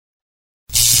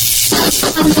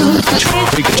721,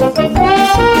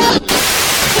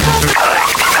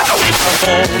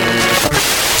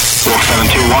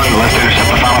 let's intercept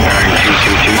the final bearing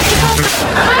 222.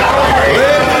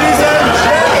 Ladies and gentlemen,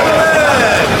 please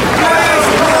rise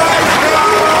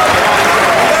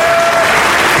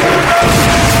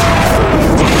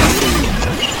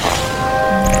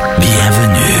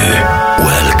Bienvenue.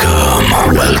 Welcome.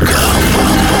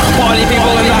 Party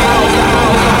people in the house.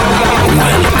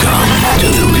 Welcome to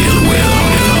the real world.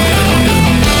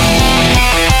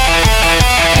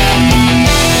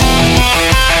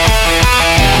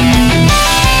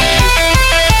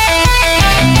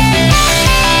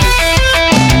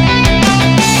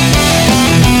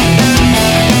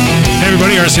 Hey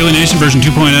everybody, RC Nation version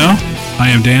 2.0. I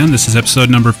am Dan. This is episode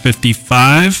number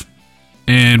 55.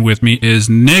 And with me is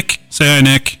Nick. Say hi,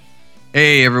 Nick.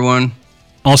 Hey, everyone.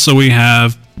 Also, we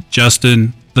have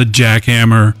Justin, the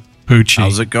Jackhammer Poochie.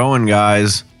 How's it going,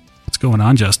 guys? What's going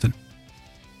on, Justin?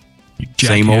 You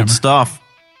Same jackhammer. old stuff.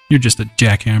 You're just a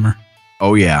jackhammer.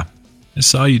 Oh, yeah. I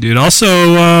saw you, dude.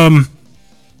 Also, you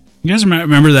guys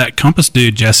remember that Compass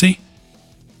dude, Jesse?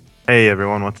 Hey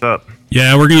everyone, what's up?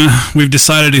 Yeah, we've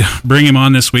decided to bring him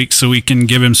on this week so we can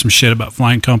give him some shit about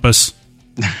Flying Compass.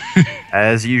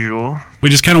 As usual. We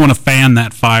just kind of want to fan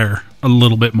that fire a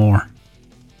little bit more.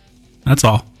 That's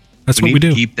all. That's what we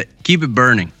do. Keep it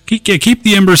burning. Keep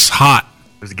the embers hot.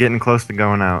 It's getting close to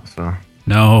going out, so.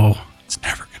 No, it's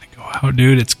never going to go out,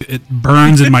 dude. It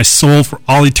burns in my soul for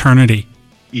all eternity.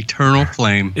 Eternal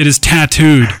flame. It is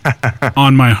tattooed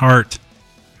on my heart.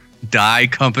 Die,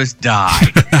 Compass, die.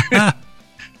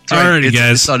 Alrighty,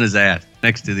 guys. It's on his ass,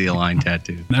 next to the Align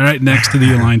tattoo. Right next to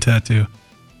the Align tattoo.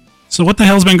 So what the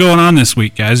hell's been going on this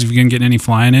week, guys? Have you been getting any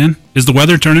flying in? Is the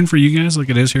weather turning for you guys like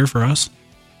it is here for us?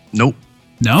 Nope.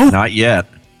 No? Not yet.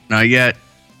 Not yet.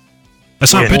 I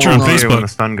saw a picture on When the Facebook.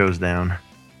 sun goes down.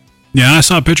 Yeah, I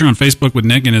saw a picture on Facebook with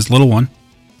Nick and his little one.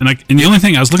 And the only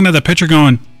thing, I was looking at that picture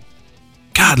going,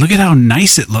 God, look at how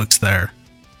nice it looks there.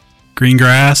 Green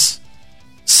grass,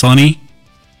 sunny.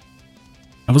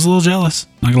 I was a little jealous,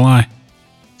 not gonna lie.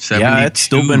 Yeah, it's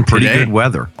still been pretty today. good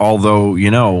weather. Although,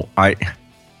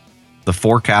 the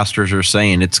forecasters are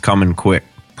saying it's coming quick,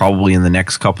 probably in the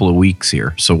next couple of weeks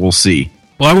here. So we'll see.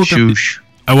 Well, Shoosh.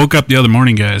 I woke up the other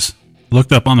morning, guys.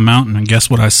 Looked up on the mountain, and guess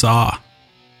what I saw?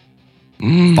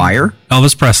 Fire?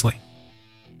 Elvis Presley.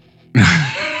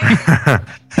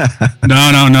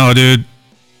 No, dude.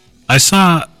 I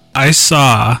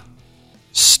saw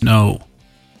snow.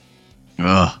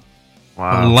 Ugh. A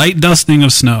Wow. light dusting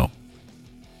of snow.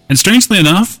 And strangely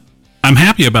enough, I'm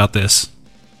happy about this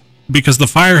because the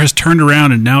fire has turned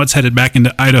around and now it's headed back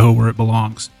into Idaho where it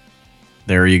belongs.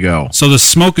 There you go. So the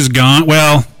smoke is gone.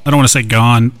 Well, I don't want to say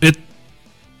gone.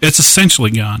 It's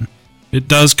essentially gone. It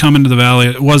does come into the valley.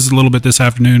 It was a little bit this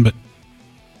afternoon, but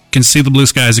can see the blue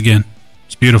skies again.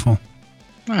 It's beautiful.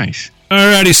 Nice.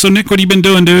 Alrighty, so Nick, what have you been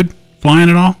doing, dude?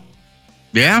 Flying at all?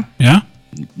 Yeah. Yeah?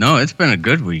 No, it's been a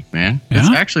good week, man. Yeah? It's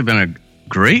actually been a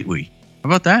great week. How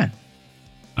about that?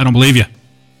 I don't believe you.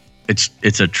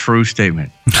 It's a true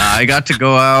statement. I got to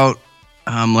go out.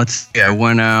 Let's see. I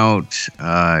went out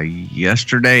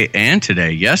yesterday and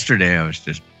today. Yesterday, I was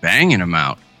just banging them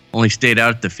out. Only stayed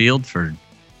out at the field for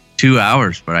 2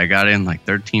 hours, but I got in like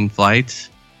 13 flights.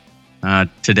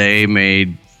 Today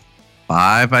made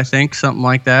 5, I think, something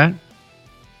like that.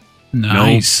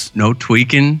 Nice. No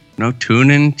tweaking, no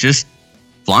tuning, just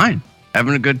flying,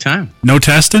 having a good time. No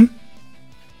testing?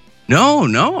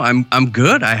 No, I'm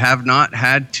good. I have not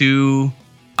had to.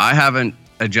 I haven't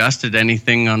adjusted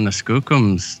anything on the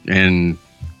Skookums in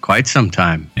quite some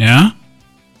time. Yeah?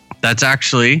 That's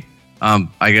actually,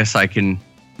 I guess I can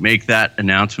make that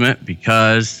announcement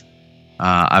because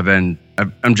I'm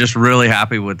just really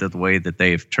happy with the way that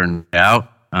they've turned out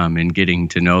in getting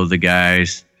to know the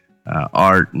guys,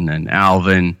 Art and then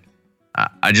Alvin.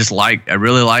 I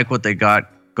really like what they got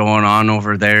going on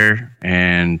over there,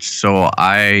 and so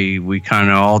we kind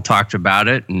of all talked about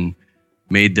it and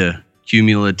made the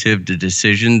cumulative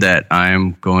decision that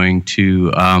I'm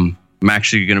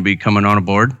actually going to be coming on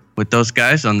board with those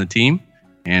guys on the team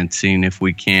and seeing if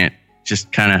we can't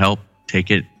just kind of help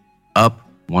take it up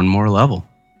one more level.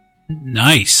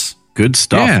 Nice. Good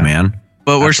stuff, Yeah. man.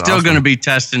 But we're That's still awesome. going to be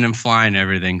testing and flying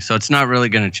everything, so it's not really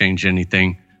going to change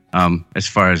anything. As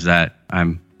far as that,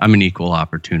 I'm an equal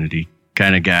opportunity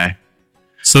kind of guy.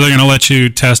 So they're going to let you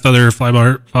test other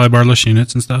flybarless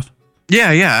units and stuff?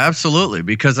 Yeah, absolutely.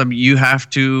 Because you have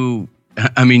to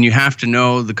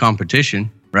know the competition,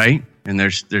 right? And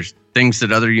there's things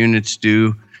that other units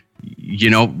do,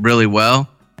 really well.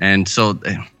 And so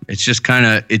it's just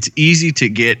it's easy to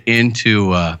get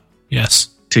into Yes.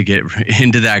 to get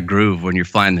into that groove when you're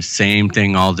flying the same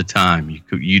thing all the time.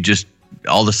 You just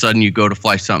all of a sudden you go to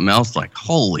fly something else, like,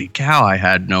 holy cow, I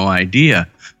had no idea.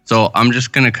 So I'm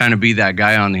just going to kind of be that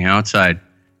guy on the outside,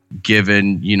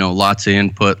 giving, lots of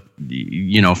input,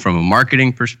 from a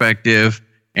marketing perspective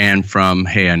and from,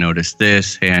 hey, I noticed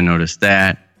this, hey, I noticed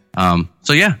that.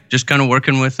 So yeah, just kind of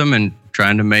working with them and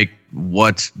trying to make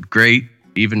what's great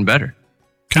even better.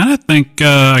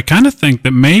 I kind of think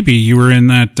that maybe you were in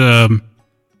that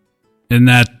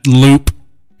loop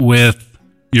with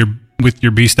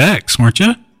your Beast X, weren't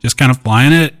you? Just kind of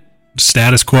flying it,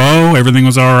 status quo, everything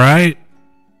was all right.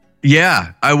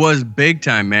 Yeah, I was big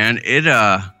time, man. It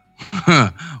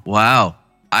wow.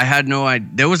 I had no idea.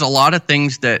 There was a lot of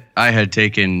things that I had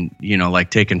taken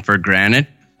for granted.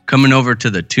 Coming over to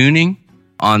the tuning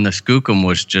on the Skookum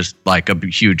was just like a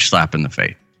huge slap in the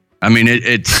face. I mean,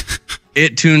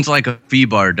 it tunes like a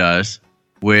V-bar does,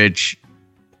 which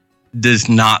is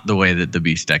not the way that the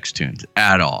Beast X tunes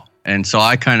at all. And so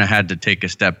I kind of had to take a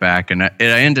step back, and I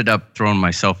ended up throwing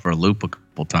myself for a loop a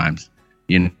couple times.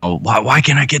 Why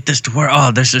can't I get this to work?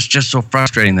 Oh, this is just so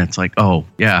frustrating. That's like, oh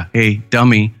yeah, hey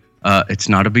dummy, it's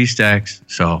not a Beast X,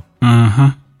 so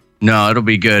no, it'll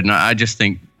be good. And I just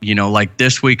think, like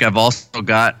this week, I've also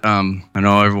got, I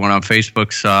know everyone on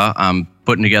Facebook saw, I'm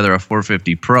putting together a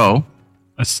 450 Pro.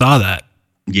 I saw that.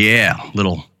 Yeah,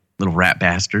 little rat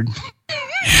bastard.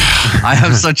 I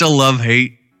have such a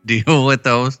love-hate deal with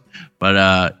those.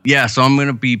 But yeah, so I'm going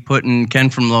to be putting, Ken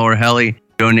from Lower Heli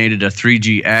donated a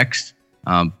 3GX.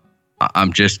 I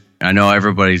know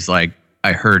everybody's like,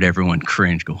 I heard everyone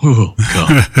cringe, go, oh,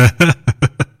 God.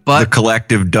 But the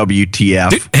collective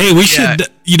WTF. Hey, we should,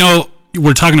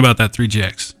 we're talking about that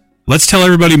 3GX. Let's tell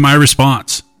everybody my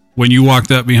response when you walked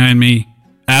up behind me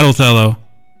at Othello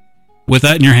with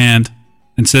that in your hand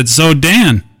and said, so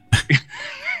Dan, I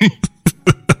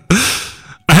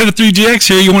have a 3GX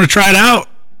here. You want to try it out?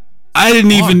 I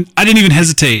didn't even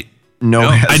hesitate.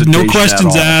 No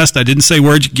questions asked. I didn't say,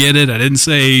 where'd you get it? I didn't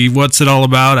say, what's it all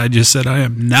about? I just said, I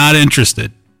am not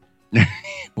interested.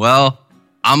 Well,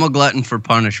 I'm a glutton for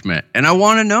punishment, and I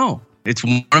want to know. It's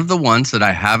one of the ones that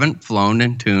I haven't flown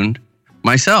and tuned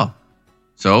myself.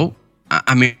 So,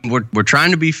 I mean, we're trying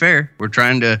to be fair. We're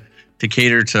trying to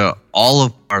cater to all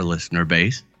of our listener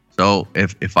base. So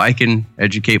if I can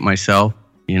educate myself,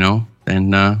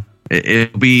 then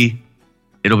it'll be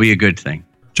a good thing.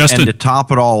 Justin, and to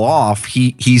top it all off,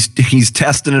 he's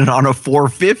testing it on a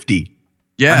 450.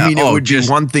 Yeah, I mean, it would be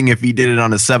one thing if he did it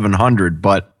on a 700,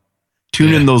 but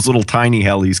tuning those little tiny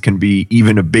helis can be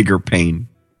even a bigger pain.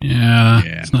 Yeah.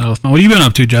 It's not, what have you been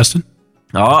up to, Justin?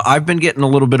 I've been getting a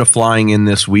little bit of flying in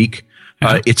this week.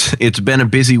 It's been a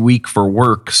busy week for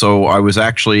work, so I was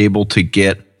actually able to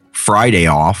get Friday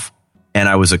off, and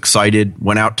I was excited.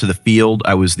 Went out to the field.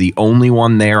 I was the only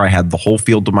one there. I had the whole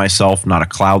field to myself, not a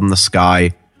cloud in the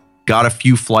sky. Got a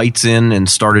few flights in and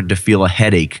started to feel a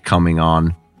headache coming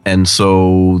on, and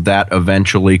so that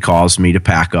eventually caused me to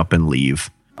pack up and leave.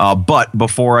 But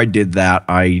before I did that,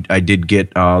 I did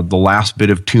get the last bit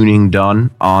of tuning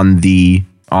done on the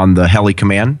Heli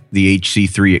Command, the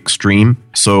HC3 Extreme.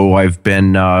 So I've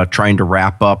been trying to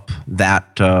wrap up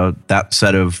that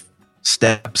set of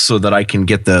steps so that I can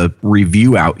get the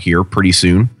review out here pretty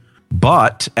soon.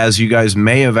 But as you guys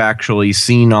may have actually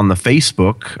seen on our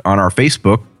Facebook,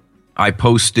 I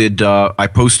posted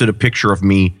a picture of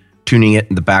me tuning it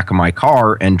in the back of my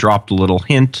car and dropped a little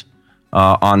hint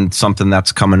on something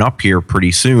that's coming up here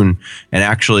pretty soon. And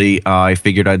actually, I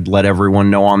figured I'd let everyone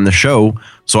know on the show.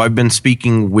 So I've been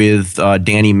speaking with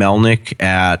Danny Melnick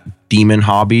at Demon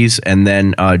Hobbies and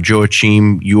then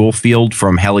Joachim Uhlfield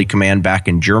from Heli Command back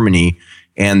in Germany.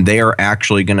 And they are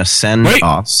actually going to send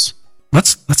us.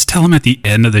 Let's tell them at the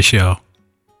end of the show.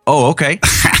 Oh, okay.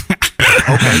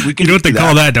 Okay, we can. You know what they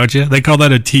call that, don't you? They call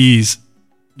that a tease.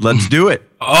 Let's do it.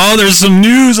 Oh, there's some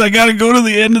news. I got to go to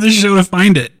the end of the show to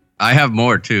find it. I have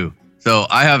more too. So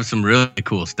I have some really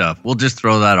cool stuff. We'll just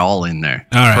throw that all in there.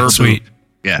 All right, sweet.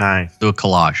 Yeah, nice. Do a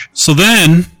collage. So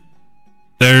then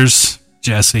there's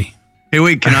Jesse. Hey,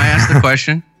 wait, can I ask the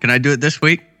question? Can I do it this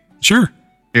week? Sure.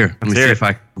 Here, let me see if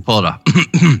I can pull it off.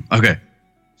 Okay.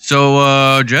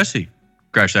 So, Jesse,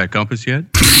 crash that compass yet?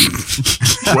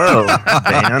 Whoa,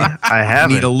 Dan, I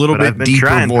haven't. Need a little but bit I've been deeper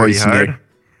trying voice, pretty hard. Nick.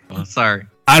 Oh, sorry.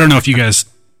 I don't know if you guys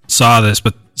saw this,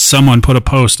 but someone put a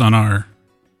post on our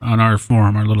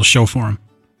forum, our little show forum,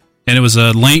 and it was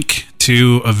a link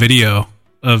to a video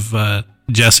of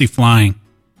Jesse flying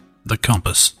the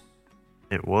Compass.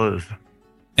 It was.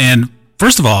 And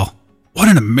first of all, what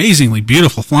an amazingly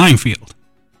beautiful flying field.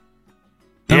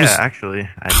 Actually,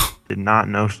 I did not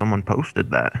know someone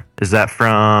posted that. Is that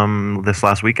from this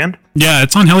last weekend? Yeah,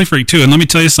 it's on HeliFreak too. And let me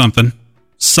tell you something.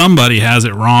 Somebody has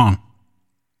it wrong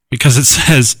because it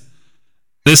says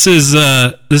this is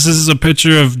a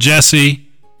picture of Jesse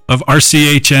of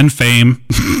RCHN fame.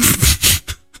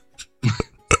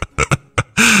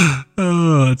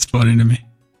 Oh, that's funny to me.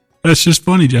 That's just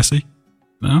funny, Jesse.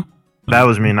 No? That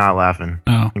was me not laughing.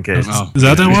 Oh. In case. Oh. Is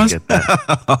that what that was? Get that.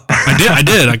 I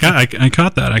did. I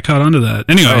caught that. I caught onto that.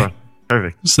 Anyway, Oh,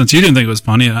 perfect. since you didn't think it was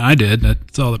funny, I did.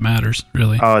 That's all that matters,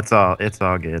 really. Oh, it's all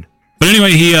good. But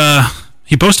anyway,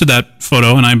 he posted that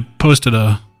photo, and I posted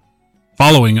a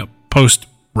post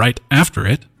right after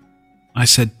it. I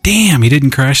said, "Damn, he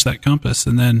didn't crash that Compass,"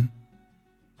 and then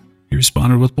he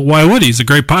responded with, "Well, why would he? He's a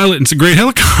great pilot and it's a great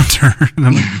helicopter." And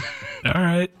I'm like, "All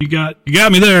right, you got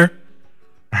me there."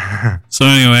 So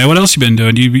anyway, what else you been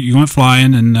doing? You went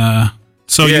flying, and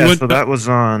so that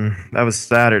was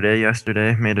Saturday.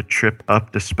 Yesterday, made a trip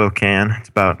up to Spokane. It's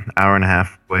about an hour and a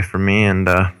half away from me, and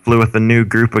flew with a new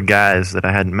group of guys that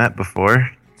I hadn't met before.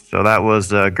 So that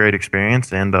was a great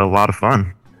experience and a lot of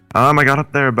fun. I got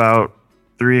up there about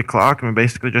 3 o'clock, and we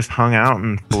basically just hung out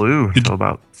and flew until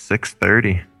about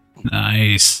 6:30.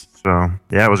 Nice. So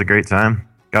yeah, it was a great time.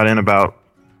 Got in about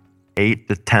 8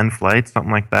 to 10 flights,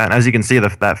 something like that. And as you can see,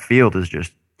 that field is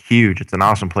just huge. It's an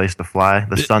awesome place to fly.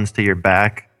 The sun's to your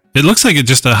back. It looks like it's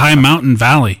just a high mountain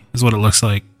valley, is what it looks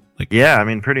like. Yeah, I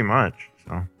mean, pretty much.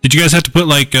 So did you guys have to put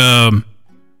like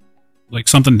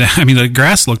something down? I mean, the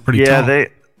grass looked pretty tall.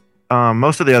 Yeah,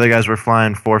 most of the other guys were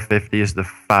flying 450s to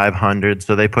 500,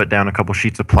 so they put down a couple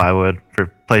sheets of plywood for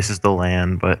places to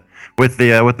land. But with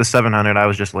the 700, I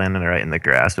was just landing right in the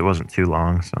grass. It wasn't too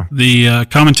long. So the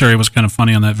commentary was kind of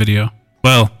funny on that video.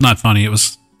 Well, not funny. It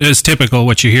was typical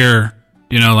what you hear.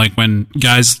 Like when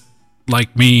guys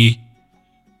like me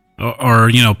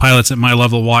or pilots at my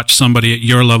level watch somebody at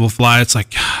your level fly. It's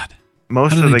like, God.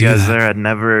 Most of the guys there had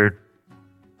never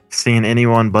seen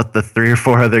anyone but the 3 or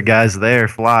 4 other guys there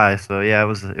fly. So yeah, it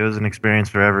was an experience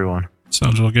for everyone.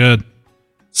 Sounds real good.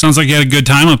 Sounds like you had a good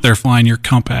time up there flying your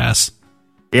Compass.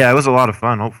 Yeah, it was a lot of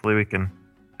fun. Hopefully we can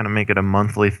kind of make it a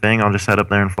monthly thing. I'll just head up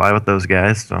there and fly with those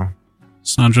guys. So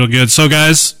sounds real good. So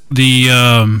guys,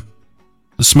 the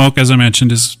smoke, as I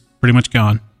mentioned, is pretty much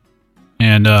gone.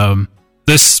 And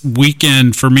this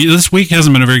weekend for me, this week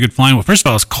hasn't been a very good flying. Well, first of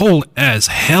all, it's cold as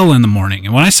hell in the morning.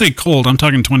 And when I say cold, I'm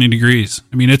talking 20 degrees.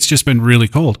 I mean, it's just been really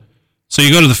cold. So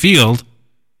you go to the field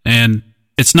and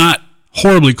it's not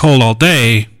horribly cold all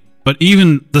day, but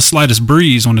even the slightest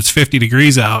breeze when it's 50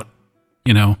 degrees out,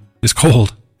 is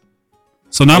cold.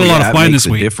 So not a lot of flying this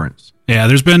week. Difference. Yeah, I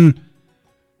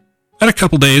had a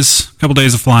couple days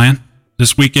of flying.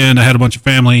 This weekend, I had a bunch of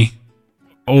family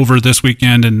over this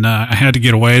weekend, and I had to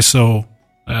get away. So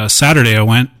Saturday I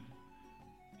went,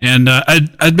 and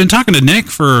I'd been talking to Nick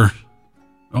for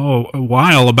a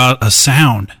while about a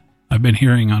sound I've been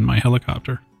hearing on my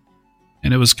helicopter,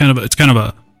 and it's kind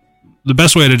of the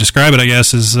best way to describe it, I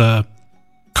guess, is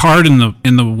card in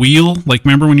the wheel. Like,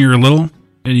 remember when you were little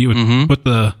and you would put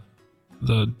the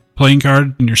playing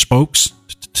card in your spokes,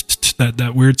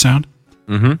 that weird sound.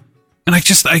 Mm-hmm. And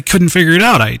I couldn't figure it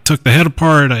out. I took the head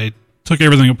apart. I took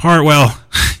everything apart. Well,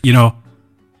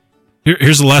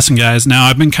 here's the lesson, guys. Now,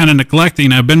 I've been kind of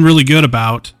neglecting. I've been really good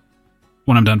about,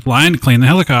 when I'm done flying, to clean the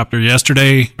helicopter.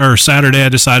 Saturday, I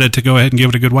decided to go ahead and give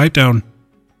it a good wipe down.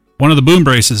 One of the boom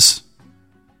braces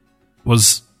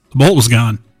the bolt was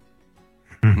gone.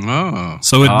 Oh.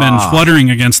 So it'd been fluttering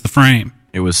against the frame.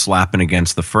 It was slapping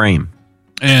against the frame.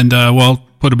 And,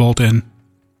 put a bolt in,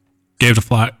 gave it a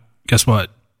flat. Guess what?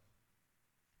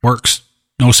 Works.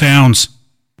 No sounds.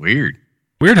 Weird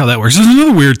how that works. There's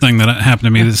another weird thing that happened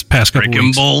to me this past couple Breaking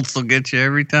weeks. bolts will get you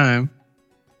every time.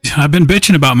 I've been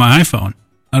bitching about my iPhone.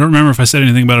 I don't remember if I said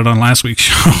anything about it on last week's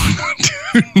show.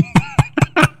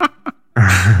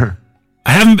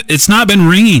 It's not been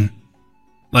ringing.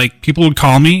 Like, people would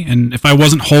call me, and if I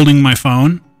wasn't holding my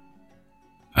phone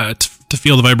to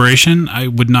feel the vibration, I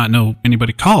would not know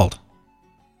anybody called.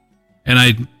 And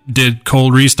I did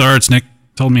cold restarts. Nick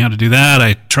told me how to do that.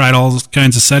 I tried all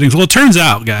kinds of settings. Well, it turns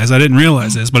out, guys, I didn't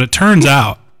realize this, but it turns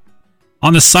out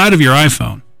on the side of your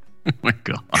iPhone, Oh my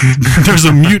God. there's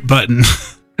a mute button.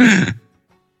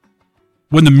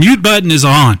 When the mute button is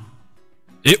on,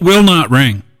 it will not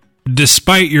ring,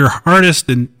 despite your hardest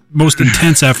and most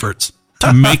intense efforts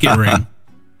to make it ring.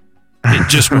 It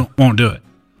just won't do it.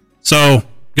 So,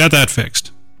 got that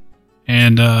fixed.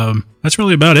 And that's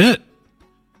really about it.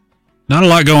 Not a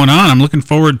lot going on. I'm looking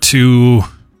forward to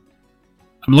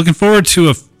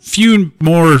a few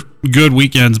more good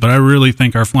weekends, but I really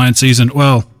think our flying season,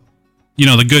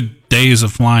 the good days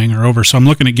of flying are over. So I'm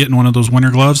looking at getting one of those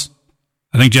winter gloves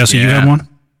I think, Jesse, you have one?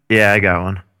 Yeah, I got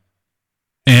one.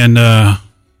 And,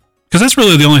 because that's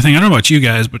really the only thing, I don't know about you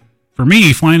guys, but for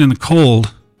me, flying in the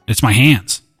cold, it's my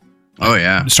hands. Oh,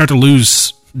 yeah. I start to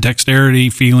lose dexterity,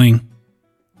 feeling,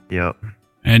 Yep.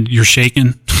 and you're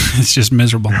shaking. It's just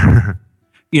miserable.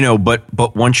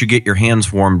 But once you get your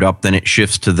hands warmed up, then it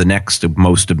shifts to the next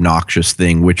most obnoxious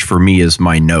thing, which for me is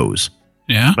my nose.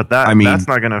 Yeah? But that's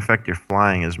not going to affect your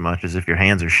flying as much as if your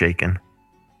hands are shaking.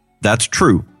 That's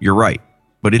true. You're right.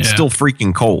 But it's still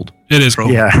freaking cold. It is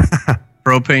cold. Yeah.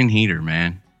 Propane heater,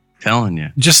 man. Telling you.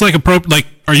 Just like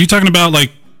are you talking about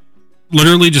like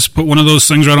literally just put one of those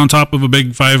things right on top of a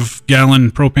big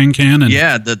 5-gallon propane can? And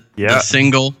Yeah, the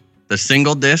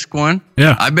single disc one.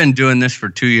 Yeah. I've been doing this for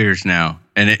 2 years now,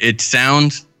 and it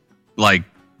sounds like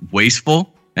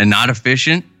wasteful and not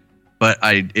efficient, but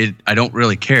I don't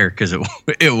really care because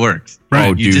it works. Right.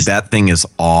 Oh, dude, that thing is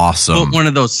awesome. Put one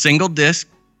of those single disc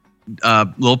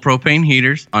little propane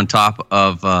heaters on top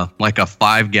of like a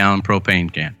 5-gallon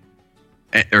propane can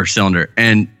or cylinder,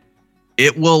 and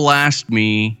it will last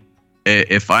me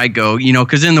if I go,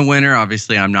 because in the winter,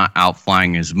 obviously I'm not out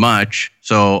flying as much,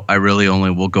 so I really only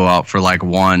will go out for like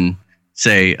one,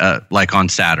 say like on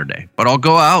Saturday, but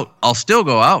I'll still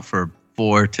go out for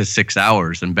 4 to 6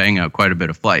 hours and bang out quite a bit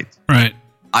of flights. Right.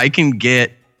 I can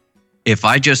get, if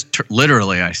I just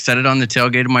literally, I set it on the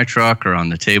tailgate of my truck or on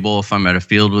the table if I'm at a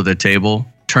field with a table,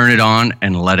 turn it on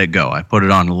and let it go. I put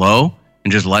it on low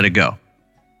and just let it go.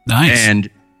 Nice. And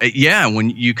when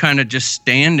you kind of just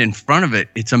stand in front of it,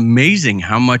 it's amazing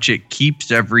how much it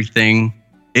keeps everything.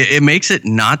 It makes it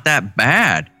not that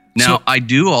bad. Now, I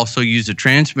do also use a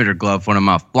transmitter glove when I'm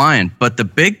out flying, but the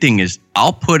big thing is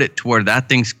I'll put it to where that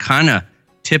thing's kind of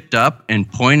tipped up and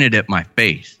pointed at my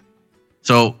face.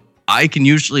 So I can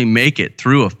usually make it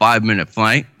through a 5-minute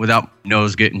flight without my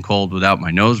nose getting cold, without my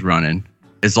nose running,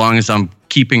 as long as I'm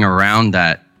keeping around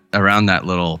that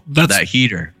that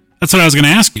heater. That's what I was going to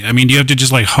ask you. I mean, do you have to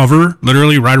just like hover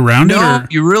literally right around it? No,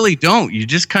 you really don't. You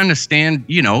just kind of stand,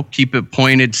 keep it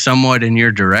pointed somewhat in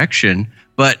your direction.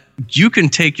 But you can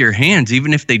take your hands,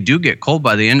 even if they do get cold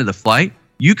by the end of the flight,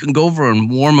 you can go over and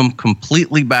warm them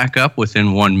completely back up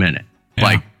within 1 minute. Yeah.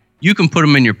 Like you can put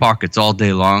them in your pockets all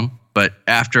day long, but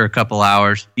after a couple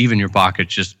hours, even your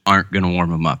pockets just aren't going to warm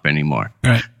them up anymore.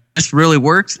 Right. This really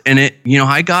works. And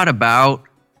I got about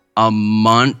a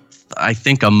month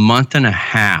and a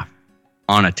half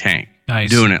on a tank. Nice.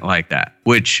 Doing it like that,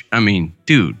 which, I mean,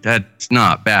 dude, that's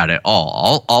not bad at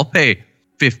all. I'll pay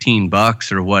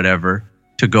 $15 or whatever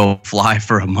to go fly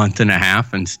for a month and a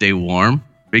half and stay warm.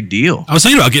 Big deal. I was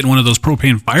thinking about getting one of those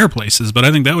propane fireplaces, but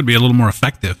I think that would be a little more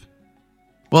effective.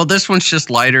 Well, this one's just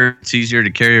lighter. It's easier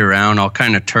to carry around. I'll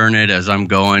kind of turn it as I'm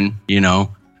going,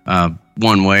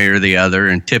 one way or the other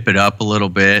and tip it up a little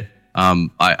bit.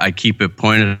 I keep it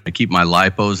pointed. I keep my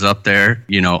lipos up there.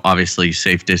 Obviously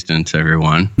safe distance,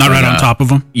 everyone. Not right on top of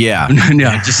them? Yeah.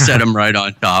 Yeah, just set them right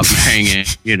on top, hang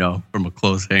it, from a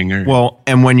clothes hanger. Well,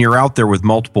 and when you're out there with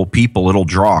multiple people, it'll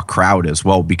draw a crowd as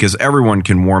well because everyone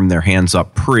can warm their hands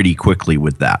up pretty quickly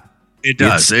with that. It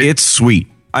does. It's sweet.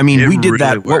 I mean, we did really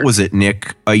that. works. What was it,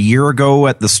 Nick? A year ago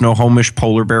at the Snohomish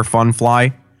Polar Bear Fun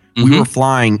Fly? We were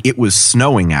flying. It was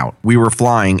snowing out. We were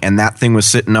flying, and that thing was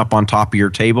sitting up on top of your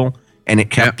table, and it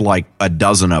kept like a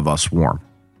dozen of us warm.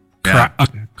 Yeah.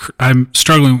 I'm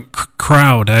struggling.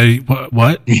 Crowd.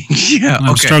 What? Yeah.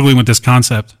 I'm struggling with this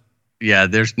concept. Yeah,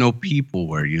 there's no people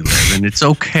where you live, and it's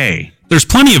okay. There's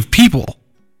plenty of people.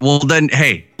 Well, then,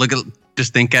 hey,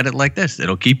 just think at it like this.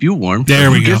 It'll keep you warm. There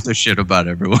we Who go. gives a shit about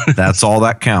everyone? That's all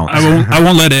that counts. I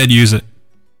won't let Ed use it.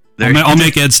 I'll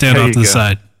make Ed stand There off you to the go.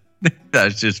 side.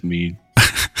 That's just mean.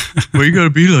 Well, you gotta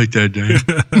be like that,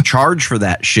 Dan. Charge for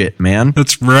that shit, man.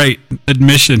 That's right.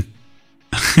 Admission.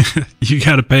 You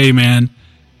got to pay, man.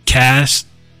 Cash,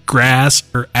 grass,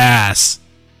 or ass.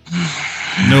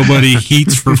 Nobody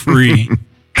heats for free.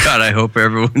 God, I hope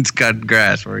everyone's got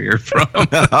grass where you're from.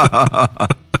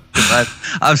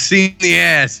 I've seen the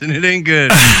ass, and it ain't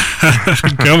good.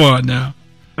 Come on now.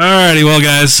 Alrighty, well,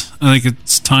 guys, I think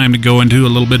it's time to go into a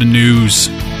little bit of news.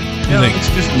 Yeah, it's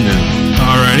just news.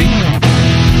 Alrighty.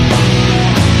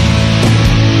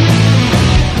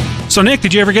 So, Nick,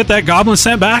 did you ever get that goblin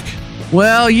sent back?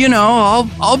 Well,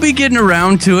 I'll be getting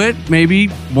around to it maybe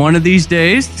one of these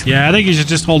days. Yeah, I think you should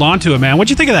just hold on to it, man. What'd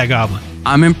you think of that goblin?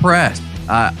 I'm impressed.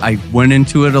 I went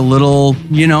into it a little,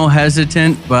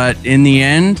 hesitant, but in the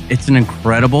end, it's an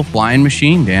incredible flying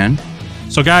machine, Dan.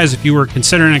 So, guys, if you were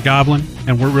considering a goblin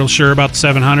and weren't real sure about the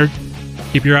 700,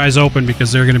 keep your eyes open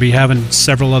because they're going to be having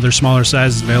several other smaller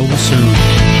sizes available soon.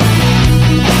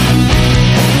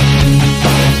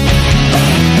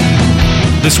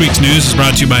 This week's news is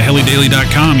brought to you by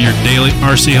HeliDaily.com, your daily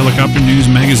RC helicopter news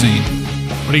magazine.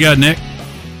 What do you got, Nick?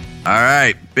 All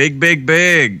right,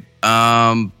 big.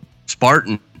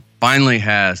 Spartan finally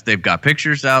they've got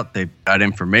pictures out, they've got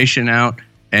information out,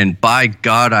 and by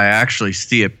God, I actually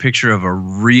see a picture of a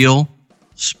real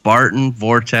Spartan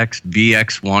Vortex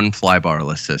VX1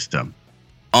 flybarless system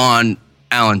on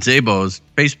Alan Szabo's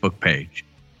Facebook page.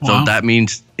 Wow. So that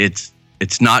means it's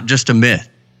not just a myth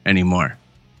anymore.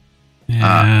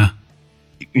 Yeah.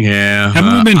 Yeah.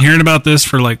 Haven't we been hearing about this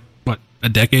for like, what, a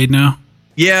decade now?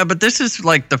 Yeah, but this is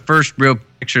like the first real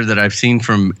picture that I've seen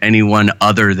from anyone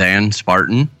other than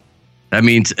Spartan. That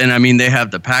means, and I mean, they have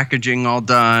the packaging all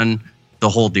done, the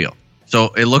whole deal. So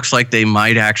it looks like they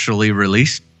might actually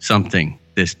release something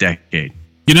this decade.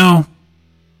 You know,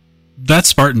 that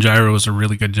Spartan gyro was a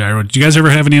really good gyro. Did you guys ever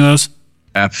have any of those?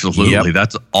 Absolutely. Yep.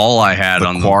 That's all I had The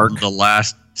on Quark. the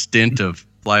last stint of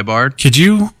Flybard. Could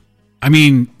you? I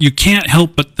mean, you can't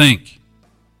help but think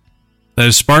that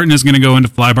if Spartan is going to go into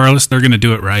flybarless, they're going to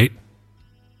do it right.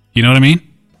 You know what I mean?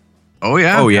 Oh,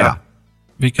 yeah. Oh, yeah.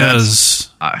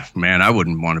 Because Man, I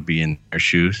wouldn't want to be in their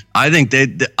shoes. I think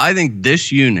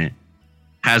this unit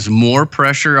has more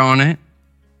pressure on it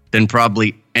than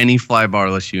probably any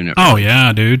flybarless unit. oh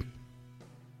yeah, dude,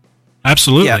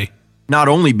 absolutely. Yeah. Not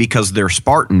only because they're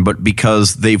Spartan, but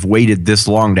because they've waited this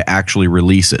long to actually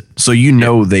release it. So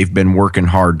they've been working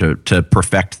hard to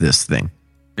perfect this thing.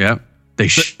 Yeah, they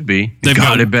should be. they've God,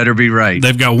 got- it better be right.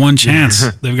 They've got one chance.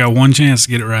 They've got one chance to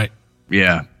get it right.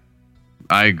 Yeah,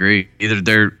 I agree.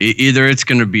 Either it's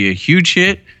going to be a huge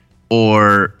hit,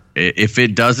 or if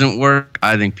it doesn't work,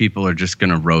 I think people are just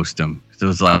going to roast them. It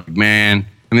was like, man,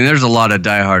 I mean, there's a lot of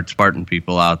diehard Spartan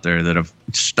people out there that have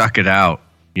stuck it out,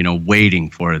 waiting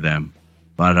for them.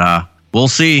 But we'll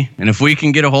see. And if we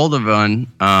can get a hold of one,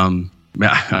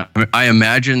 I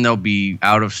imagine they'll be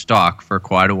out of stock for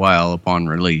quite a while upon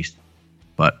release.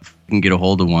 But if we can get a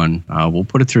hold of one, we'll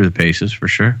put it through the paces for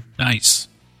sure. Nice.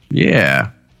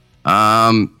 Yeah.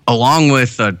 Along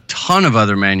with a ton of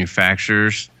other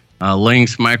manufacturers,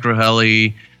 Lynx,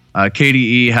 Microheli,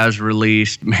 KDE has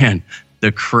released, man,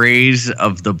 the craze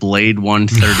of the Blade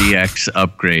 130X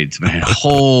upgrades, man.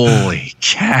 Holy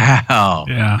cow.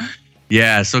 Yeah.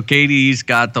 Yeah, so KDE's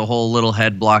got the whole little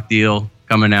head block deal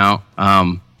coming out.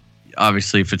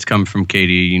 Obviously, if it's coming from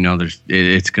KDE,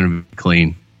 it's going to be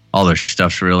clean. All their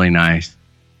stuff's really nice.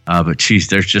 But geez,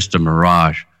 there's just a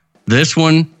mirage. This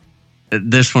one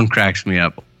cracks me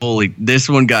up. This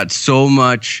one got so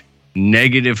much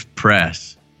negative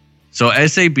press. So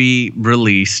SAB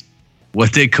released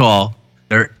what they call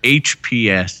their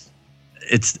HPS.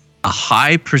 It's a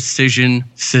high precision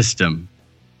system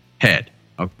head.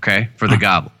 Okay, for the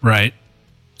Goblin. Right.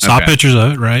 Saw Okay. pictures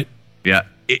of it, right? Yeah,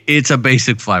 it's a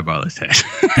basic flybarless head.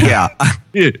 Yeah. I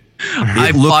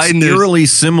It looks find this eerily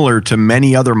similar to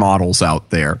many other models out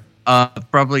there.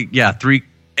 probably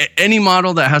any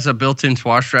model that has a built-in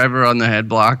swash driver on the head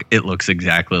block, it looks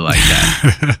exactly like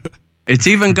that. It's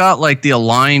even got like the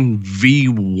Align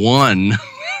V1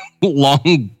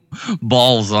 long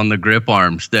balls on the grip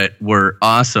arms that were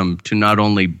awesome to not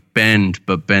only bend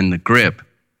but bend the grip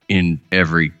in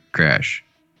every crash.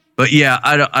 But yeah,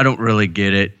 I don't really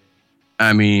get it.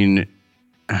 I mean,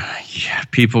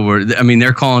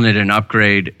 they're calling it an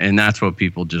upgrade, and that's what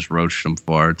people just roached them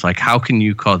for. It's like, how can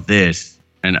you call this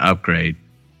an upgrade?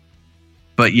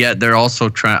 But yet they're also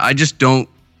trying.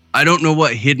 I don't know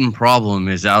what hidden problem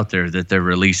is out there that they're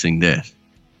releasing this.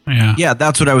 Yeah. Yeah,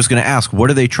 that's what I was going to ask. What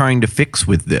are they trying to fix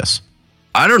with this?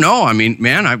 I don't know. I mean,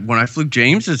 man, when I flew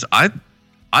James's, I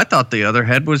thought the other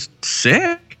head was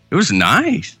sick. It was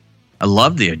nice. I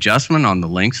love the adjustment on the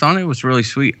links on it. It was really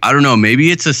sweet. I don't know. Maybe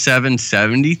it's a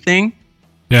 770 thing,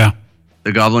 Yeah.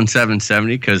 the Goblin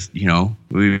 770, because,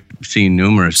 we've seen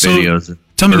numerous So, videos of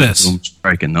tell me Turbo this. Boom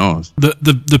striking those.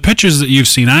 The pictures that you've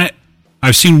seen,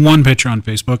 I've seen one picture on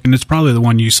Facebook, and it's probably the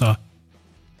one you saw.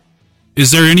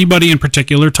 Is there anybody in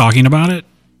particular talking about it?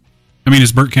 I mean,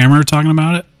 is Burt Kammerer talking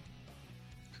about it?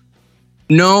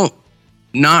 No,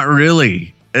 not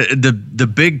really.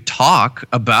 The big talk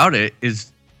about it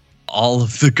is all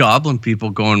of the Goblin people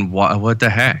going, what the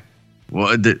heck?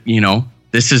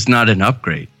 This is not an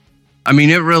upgrade. I mean,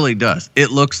 it really does.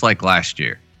 It looks like last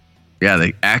year. Yeah,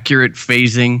 the accurate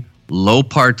phasing, low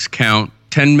parts count,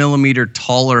 10 millimeter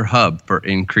taller hub for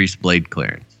increased blade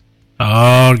clearance.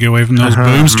 Oh, get away from those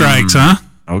boom strikes, huh?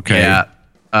 Okay.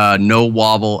 Yeah. No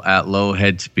wobble at low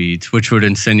head speeds, which would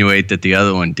insinuate that the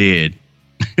other one did.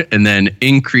 And then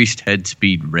increased head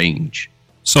speed range.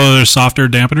 So there's softer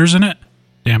dampeners in it?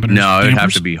 Dampeners? No, it would have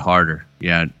dampers? to be harder.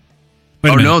 Yeah. Wait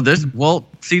a Oh, minute. no,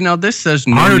 now this says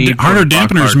no Harder need for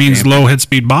dampeners Lockhart means damper. low head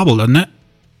speed bobble, doesn't it?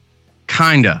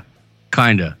 Kinda.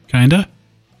 Kinda?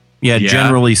 Yeah, Yeah.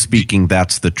 generally speaking,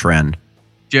 that's the trend.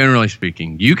 Generally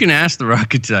speaking, you can ask the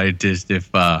rocket scientist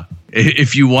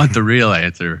if you want the real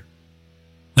answer.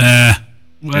 Well,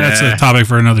 that's a topic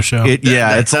for another show. It's a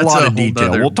That's lot a of whole detail.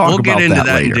 nother- We'll talk about get into that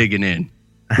that and later. digging in.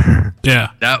 yeah.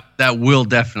 That will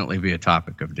definitely be a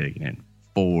topic of digging in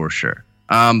for sure.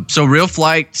 So Real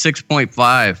Flight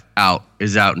 6.5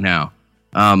 is out now.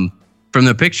 From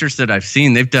the pictures that I've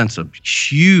seen, they've done some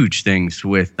huge things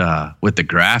with the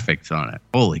graphics on it.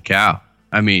 Holy cow!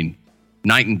 I mean,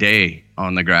 night and day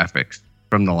on the graphics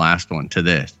from the last one to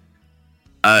this.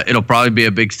 It'll probably be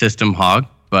a big system hog,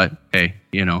 but hey,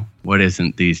 what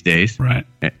isn't these days? Right.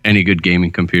 Any good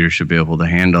gaming computer should be able to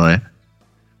handle it.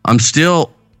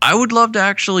 I would love to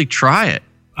actually try it.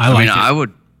 I like it. I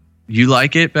would. You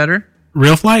like it better?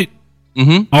 Real Flight?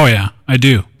 Mm-hmm. Oh, yeah, I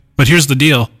do. But here's the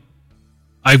deal.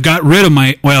 I've got rid of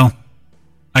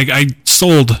I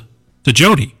sold to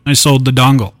Jody. I sold the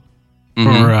dongle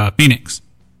for Phoenix.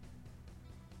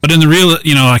 But in the real,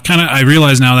 I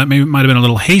realize now that maybe it might have been a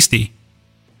little hasty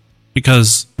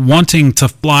because wanting to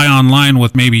fly online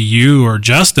with maybe you or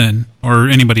Justin or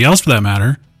anybody else for that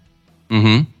matter,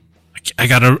 I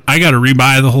gotta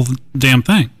rebuy the whole damn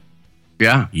thing.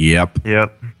 Yeah. Yep.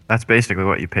 That's basically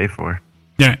what you pay for.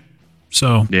 Yeah.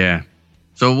 So Yeah.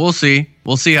 So we'll see.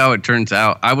 We'll see how it turns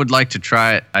out. I would like to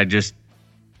try it.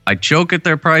 I choke at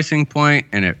their pricing point,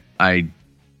 and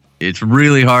it's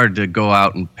really hard to go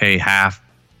out and pay half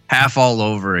all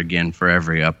over again for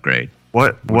every upgrade.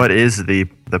 What is the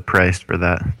price for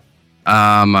that?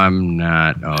 I'm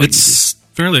not. it's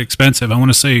fairly expensive. I want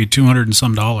to say $200 and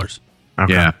some. Okay.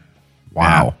 Yeah.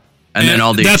 Wow. And then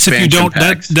all the that's if you expansion don't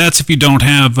packs. that's if you don't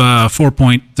have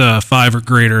 4.5 or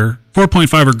greater.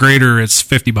 4.5 or greater, it's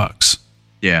 $50.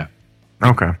 Yeah.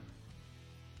 Okay.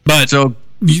 But So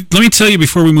let me tell you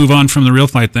before we move on from the Real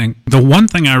Flight thing, the one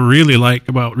thing I really like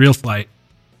about Real Flight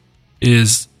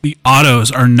is the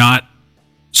autos are not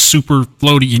super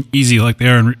floaty and easy like they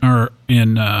are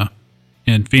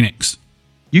in Phoenix.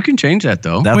 you can change that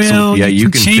though. You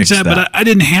can change fix that, but I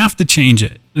didn't have to change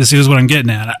it. This is what I'm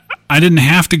getting at. I didn't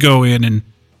have to go in and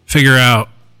figure out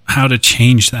how to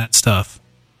change that stuff.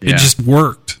 Yeah. It just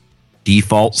worked,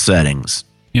 Default settings.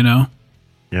 Yep.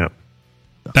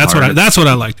 That's what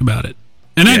I liked about it.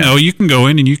 And I know you can go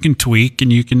in and you can tweak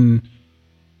and you can.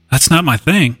 That's not my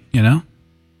thing, I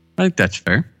think that's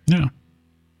fair. Yeah.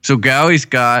 So Gowie's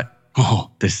got.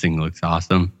 Oh, this thing looks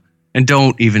awesome. And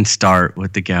don't even start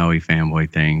with the Gowie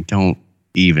fanboy thing. Don't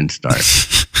even start.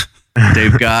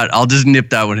 They've got. I'll just nip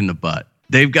that one in the butt.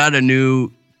 They've got the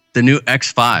new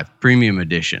X5 Premium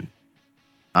Edition.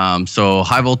 So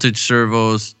high voltage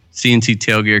servos, CNC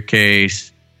tailgear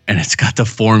case, and it's got the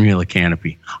Formula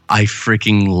canopy. I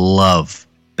freaking love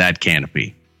that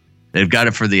canopy. They've got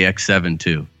it for the X7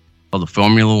 too, called the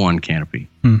Formula One canopy.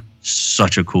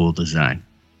 Such a cool design.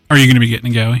 Are you going to be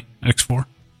getting a Gowie X4?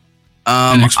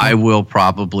 NX4? I will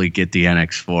probably get the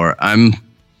NX4.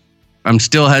 I'm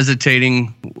still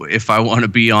hesitating if I want to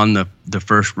be on the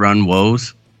first run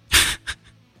woes.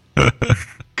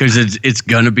 Because it's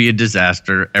going to be a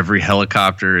disaster. Every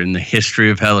helicopter in the history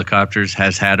of helicopters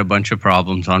has had a bunch of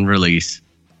problems on release.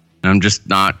 And I'm just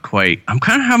not quite... I'm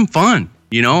kind of having fun.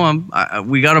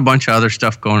 We got a bunch of other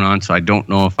stuff going on, so I don't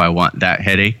know if I want that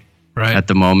headache at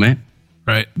the moment.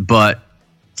 Right. But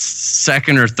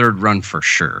second or third run for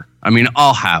sure. I mean,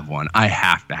 I'll have one. I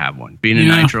have to have one. Being a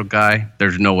Nitro guy,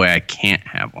 there's no way I can't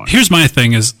have one. Here's my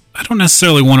thing is I don't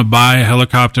necessarily want to buy a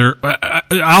helicopter.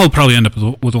 I'll probably end up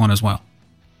with one as well.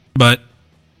 But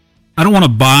I don't want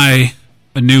to buy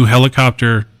a new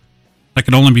helicopter that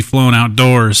can only be flown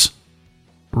outdoors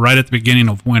right at the beginning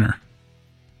of winter.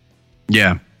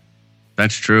 Yeah,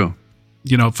 that's true.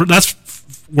 That's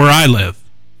where I live.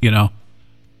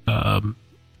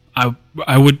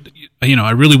 I would,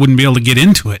 I really wouldn't be able to get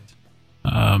into it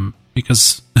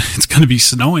because it's going to be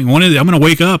snowing. I'm going to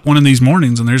wake up one of these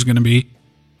mornings and there's going to be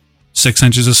 6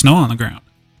 inches of snow on the ground.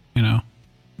 Yeah,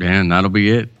 and that'll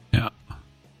be it. Yeah,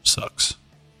 sucks.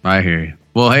 I hear you.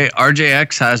 Well, hey,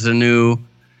 RJX has a new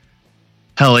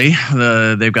heli.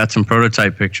 They've got some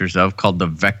prototype pictures of called the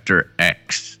Vector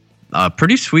X.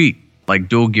 Pretty sweet, like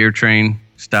dual gear train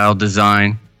style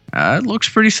design. It looks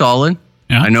pretty solid.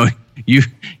 Yeah. I know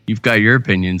you've got your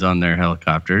opinions on their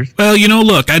helicopters. Well,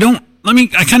 look, let me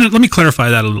clarify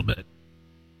that a little bit.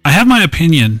 I have my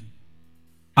opinion.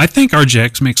 I think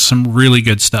RJX makes some really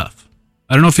good stuff.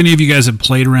 I don't know if any of you guys have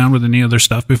played around with any of their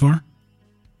stuff before.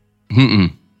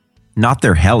 Not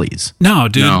their helis. No,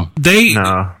 dude.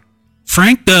 No.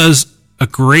 Frank does a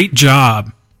great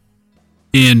job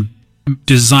in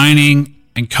designing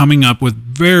and coming up with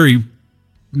very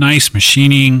nice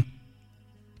machining.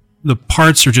 The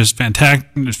parts are just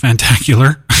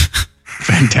fantacular.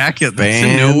 Fantacular. That's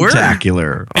a new word.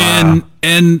 Fantacular.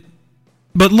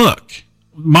 But look,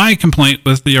 my complaint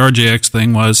with the RJX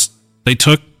thing was they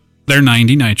took their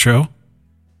 90 nitro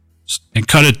and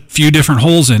cut a few different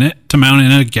holes in it to mount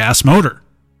in a gas motor.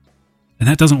 And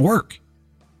that doesn't work.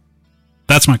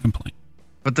 That's my complaint.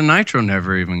 But the nitro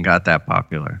never even got that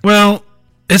popular. Well,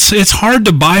 it's hard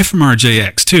to buy from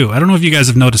RJX too. I don't know if you guys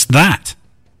have noticed that.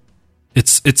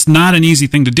 It's not an easy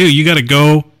thing to do. You got to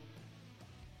go.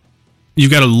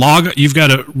 You've got to you've got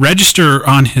to register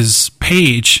on his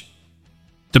page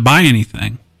to buy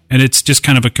anything, and it's just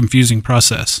kind of a confusing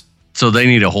process. So they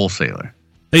need a wholesaler.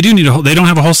 They do need they don't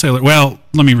have a wholesaler. Well,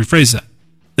 let me rephrase that.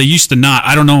 They used to not.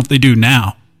 I don't know if they do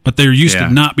now, but there used to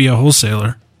not be a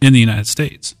wholesaler in the United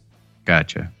States.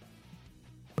 Gotcha.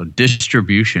 So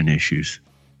distribution issues.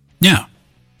 Yeah.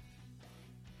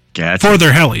 Gotcha. For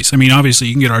their helis. I mean, obviously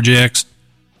you can get RJX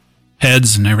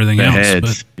heads and everything else.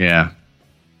 Heads, yeah.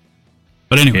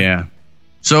 But anyway. Yeah.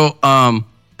 So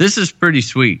this is pretty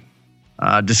sweet.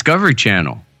 Discovery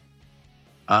Channel.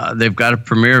 They've got a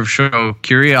premiere of show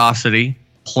Curiosity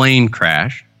Plane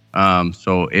Crash.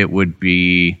 So it would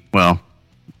be,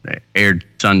 aired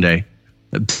Sunday.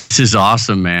 This is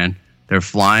awesome, man. They're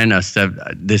flying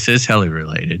this is heli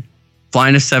related.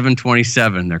 Flying a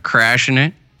 727. They're crashing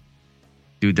it.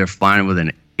 Dude, they're flying it with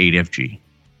an 8FG.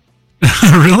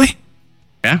 Really?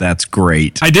 Yeah. That's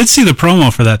great. I did see the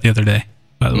promo for that the other day,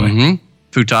 by the way.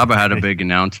 Futaba had a big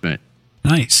announcement.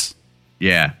 Nice.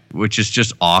 Yeah, which is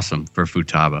just awesome for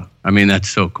Futaba. I mean, that's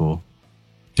so cool.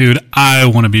 Dude, I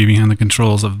want to be behind the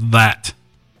controls of that.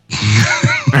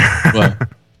 Well,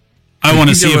 I want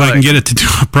to see if I can get it to do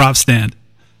a prop stand.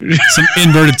 Some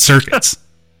inverted circuits.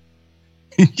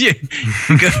 Yeah,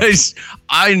 guys,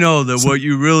 I know that what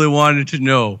you really wanted to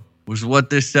know was what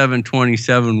this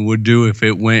 727 would do if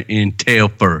it went in tail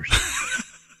first.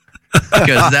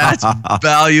 Because that's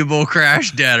valuable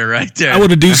crash data right there. I want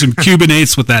to do some Cuban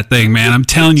 8s with that thing, man. I'm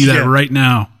telling you that right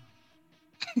now.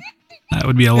 That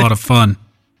would be a lot of fun.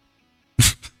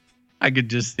 I could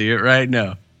just see it right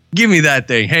now. Give me that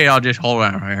thing. Hey, I'll just hold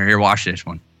on right here. Watch this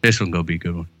one. This one gonna be a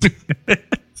good one.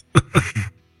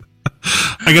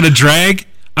 I got to drag.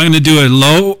 I'm going to do a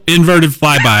low inverted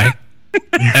flyby,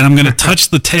 and I'm going to touch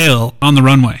the tail on the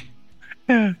runway.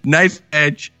 Knife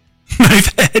edge.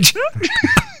 Knife edge.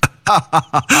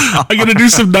 I'm going to do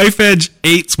some knife edge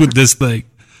 8s with this thing.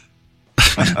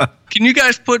 Can you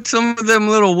guys put some of them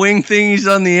little wing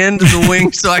thingies on the end of the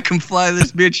wing so I can fly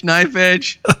this bitch knife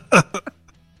edge?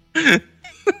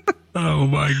 Oh,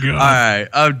 my God. All right.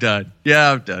 I'm done.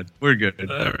 Yeah, I'm done. We're good.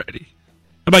 Alrighty.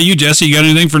 How about you, Jesse? You got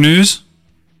anything for news?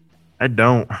 I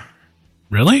don't.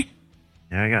 Really?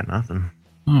 Yeah, I got nothing.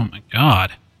 Oh, my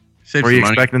God. Were you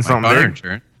expecting something big?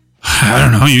 Insurance. I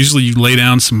don't know. Usually you lay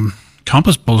down some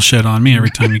Compass bullshit on me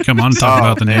every time you come on and talk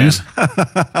about the news.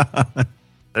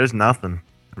 There's nothing.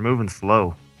 We're moving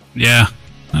slow. Yeah.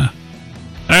 All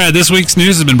right. This week's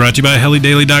news has been brought to you by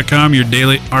helidaily.com, your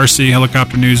daily RC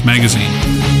helicopter news magazine.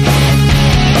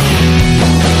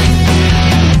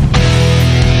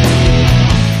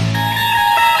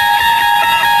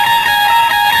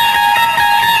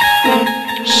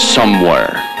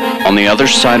 Somewhere on the other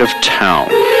side of town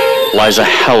lies a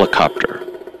helicopter,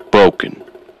 broken,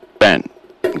 bent,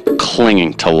 and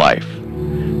clinging to life.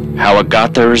 How it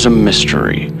got there is a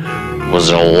mystery. Was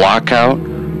it a lockout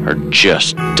or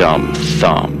just dumb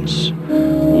thumbs?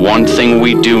 One thing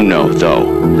we do know,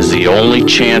 though, is the only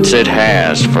chance it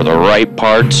has for the right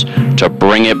parts to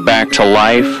bring it back to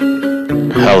life,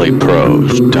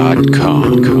 helipros.com.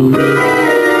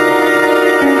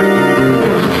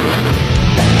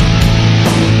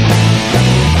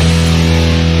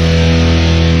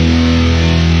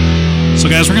 So,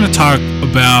 guys, we're going to talk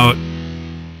about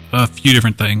a few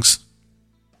different things.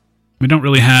 We don't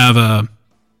really have a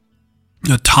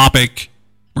topic.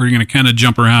 We're going to kind of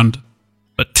jump around.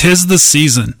 But 'tis the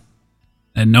season.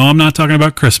 And no, I'm not talking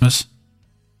about Christmas.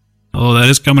 Although that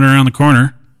is coming around the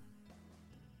corner.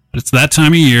 But it's that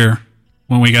time of year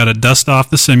when we got to dust off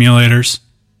the simulators.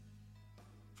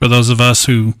 For those of us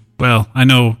who, well, I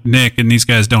know Nick and these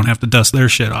guys don't have to dust their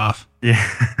shit off. Yeah.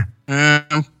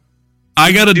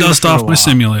 I got to dust off my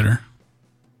simulator.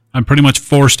 I'm pretty much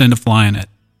forced into flying it.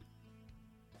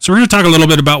 So we're going to talk a little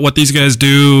bit about what these guys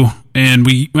do. And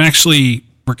we're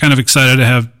kind of excited to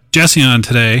have Jesse on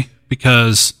today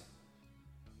because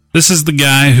this is the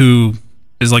guy who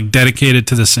is like dedicated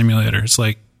to the simulator. It's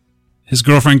like his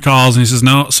girlfriend calls and he says,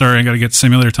 no, sorry, I got to get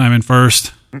simulator time in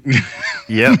first.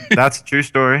 Yep, that's a true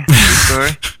story. True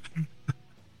story.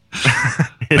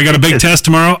 I got a big test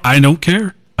tomorrow. I don't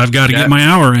care. I've got to get my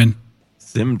hour in.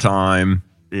 Sim time.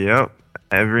 Yep.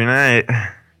 Every night.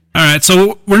 All right,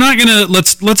 so we're not gonna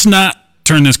let's not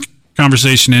turn this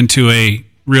conversation into a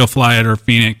real fly at or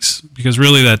Phoenix, because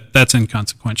really that's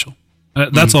inconsequential.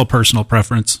 That's all personal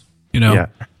preference. Yeah.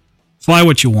 Fly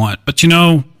what you want, but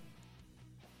I'm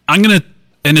gonna,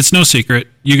 and it's no secret.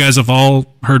 You guys have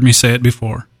all heard me say it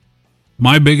before.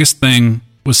 My biggest thing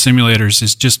with simulators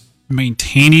is just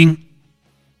maintaining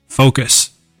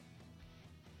focus.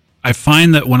 I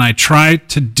find that when I try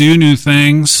to do new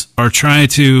things or try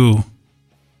to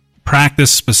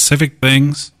practice specific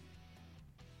things,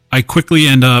 I quickly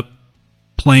end up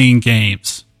playing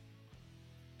games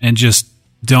and just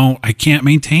I can't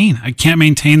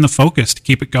maintain the focus to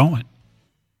keep it going.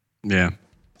 Yeah.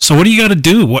 So what do you got to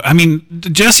do?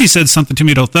 Jesse said something to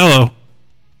me at Othello,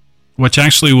 which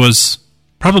actually was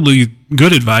probably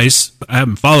good advice. I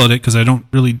haven't followed it because I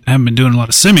haven't been doing a lot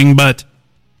of simming, but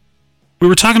we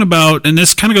were talking about, and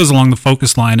this kind of goes along the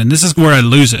focus line, and this is where I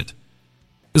lose it.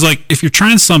 It's like if you're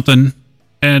trying something,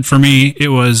 and for me, it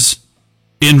was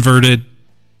inverted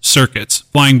circuits,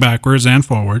 flying backwards and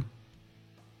forward.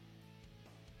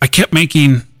 I kept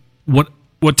making what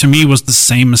to me was the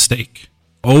same mistake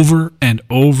over and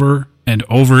over and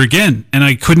over again, and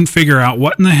I couldn't figure out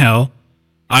what in the hell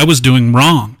I was doing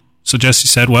wrong. So Jesse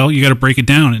said, well, you got to break it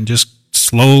down and just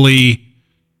slowly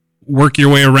work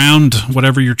your way around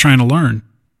whatever you're trying to learn.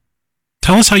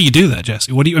 Tell us how you do that,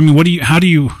 Jesse. How do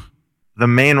you? The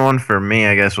main one for me,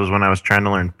 I guess, was when I was trying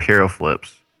to learn pyro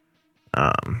flips.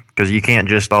 Because you can't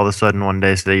just all of a sudden one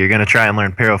day say you're going to try and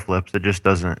learn pyro flips. It just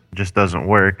doesn't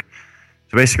work.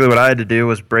 So basically what I had to do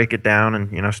was break it down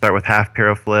and, start with half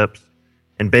pyro flips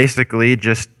and basically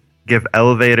just give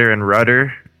elevator and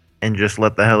rudder and just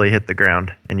let the heli hit the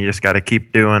ground. And you just got to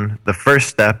keep doing the first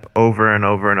step over and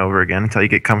over and over again until you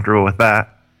get comfortable with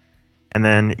that. And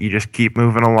then you just keep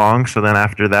moving along. So then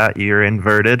after that, you're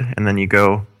inverted, and then you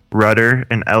go rudder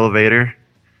and elevator,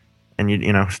 and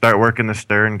you start working the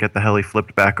stir and get the heli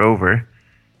flipped back over.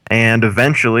 And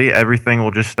eventually, everything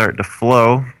will just start to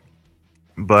flow.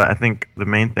 But I think the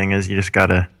main thing is you just got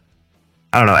to,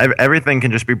 everything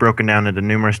can just be broken down into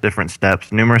numerous different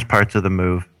steps, numerous parts of the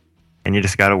move. And you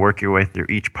just got to work your way through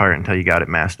each part until you got it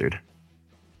mastered.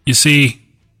 You see,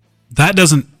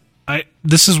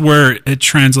 this is where it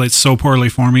translates so poorly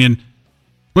for me. And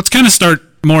let's kind of start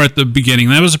more at the beginning.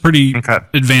 That was a pretty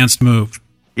advanced move.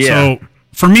 Yeah. So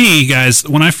for me, guys,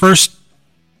 when I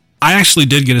actually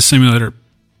did get a simulator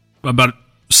about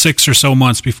 6 or so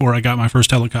months before I got my first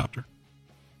helicopter.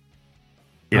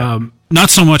 Yeah.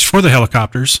 Not so much for the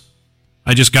helicopters.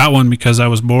 I just got one because I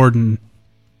was bored and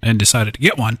decided to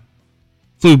get one.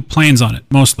 Flew planes on it,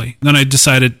 mostly. Then I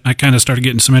decided I kind of started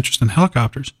getting some interest in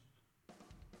helicopters.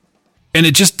 And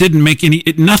it just didn't make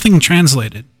nothing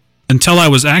translated until I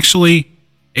was actually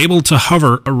able to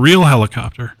hover a real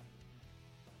helicopter.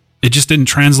 It just didn't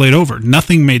translate over.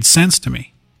 Nothing made sense to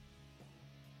me.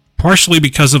 Partially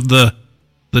because of the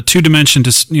two-dimension,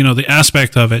 the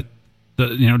aspect of it,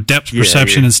 the depth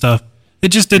perception and stuff. It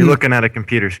just didn't. You're looking at a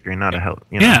computer screen, not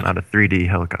not a 3D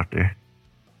helicopter.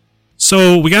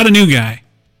 So we got a new guy,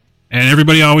 and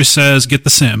everybody always says, "Get the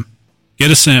sim,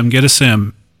 get a sim, get a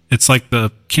sim." It's like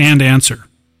the canned answer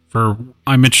for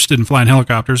I'm interested in flying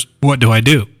helicopters. What do I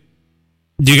do?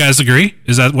 Do you guys agree?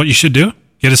 Is that what you should do?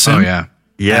 Get a sim? Oh yeah.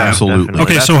 Yeah, absolutely.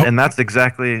 Definitely. Okay, that's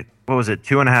exactly, what was it,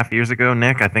 2.5 years ago,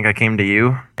 Nick? I think I came to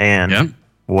you, and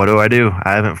what do?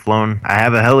 I haven't flown. I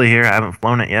have a heli here. I haven't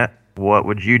flown it yet. What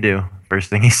would you do? First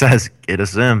thing he says, get a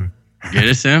sim. Get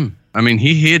a sim. I mean,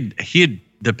 he had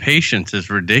the patience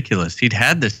is ridiculous. He'd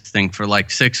had this thing for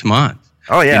like 6 months.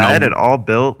 Oh yeah, I had it all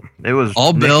built. It was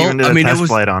all Nick built. Even did a test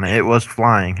flight on it. It was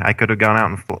flying. I could have gone out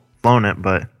and flown it,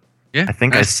 but I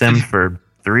think I simmed for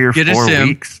 3 or 4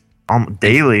 weeks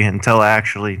daily until I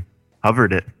actually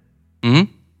hovered it. Mm-hmm.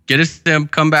 Get a sim.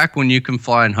 Come back when you can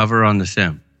fly and hover on the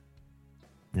sim.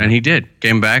 Yeah. And he did.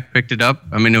 Came back, picked it up.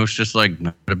 I mean, it was just like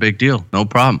not a big deal. No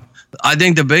problem. I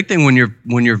think the big thing when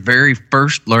you're very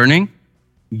first learning,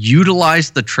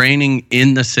 utilize the training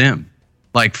in the sim.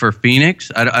 Like for Phoenix,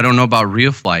 I don't know about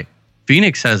Real Flight.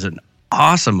 Phoenix has an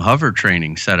awesome hover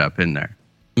training setup in there.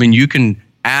 I mean, you can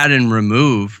add and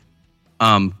remove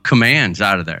commands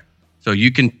out of there. So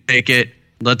you can take it,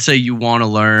 let's say you want to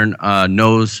learn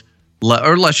nose,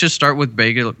 or let's just start with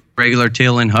regular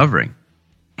tail end hovering.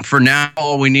 For now,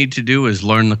 all we need to do is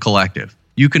learn the collective.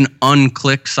 You can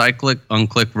unclick cyclic,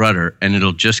 unclick rudder, and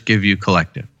it'll just give you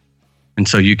collective. And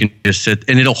so you can just sit,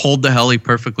 and it'll hold the heli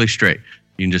perfectly straight.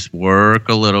 You can just work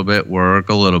a little bit.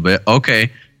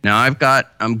 Okay, now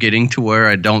I'm getting to where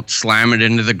I don't slam it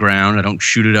into the ground. I don't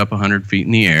shoot it up 100 feet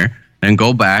in the air. then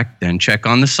go back, then check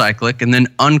on the cyclic, and then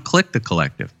unclick the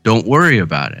collective. Don't worry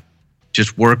about it.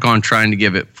 Just work on trying to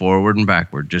give it forward and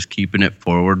backward, just keeping it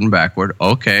forward and backward.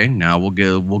 Okay, now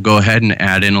we'll go ahead and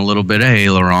add in a little bit of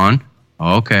aileron.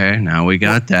 Okay, now we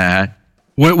got that.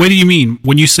 What do you mean?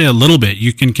 When you say a little bit,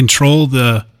 you can control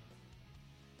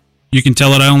you can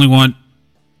tell it I only want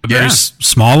a very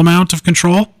small amount of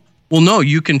control? Well, no,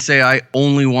 you can say I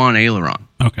only want aileron.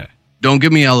 Okay. Don't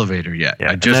give me elevator yet.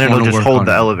 Yeah, I just and then want it'll to just work hold on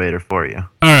the it. elevator for you.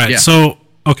 All right. Yeah. So,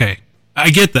 okay. I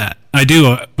get that. I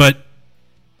do. But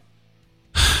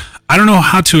I don't know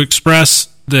how to express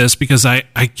this because I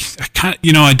kind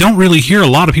of, I don't really hear a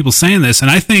lot of people saying this.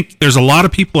 And I think there's a lot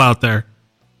of people out there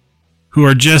who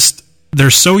are they're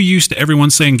so used to everyone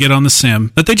saying get on the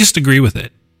sim that they just agree with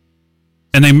it.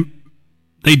 And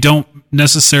they don't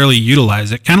necessarily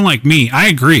utilize it. Kind of like me. I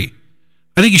agree.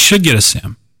 I think you should get a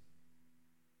sim.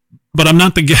 But I'm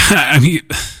not the guy. I mean,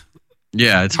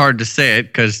 yeah, it's hard to say it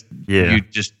because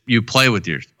you play with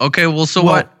yours. Okay, well,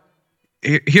 what?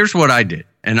 Here's what I did,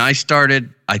 and I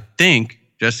started. I think,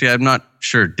 Jesse, I'm not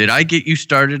sure. Did I get you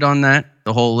started on that?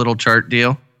 The whole little chart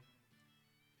deal.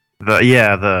 The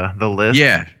list.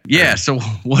 Yeah. So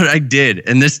what I did,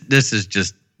 and this is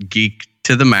just geek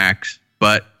to the max,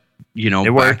 but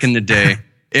back in the day.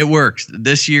 It works.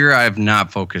 This year, I have not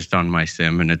focused on my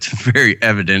sim, and it's very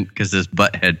evident because this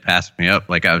butthead passed me up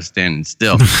like I was standing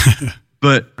still.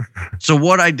 But so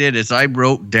what I did is I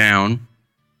wrote down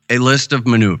a list of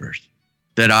maneuvers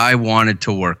that I wanted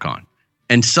to work on.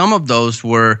 And some of those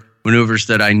were maneuvers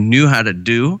that I knew how to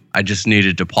do. I just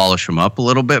needed to polish them up a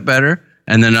little bit better.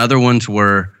 And then other ones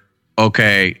were,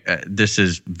 this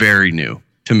is very new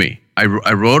to me.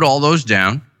 I wrote all those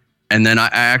down, and then I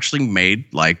actually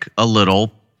made like a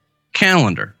little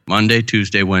calendar, Monday,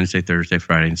 Tuesday, Wednesday, Thursday,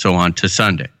 Friday, and so on to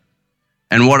Sunday.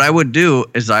 And what I would do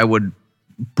is I would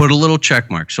put a little check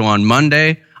mark. So on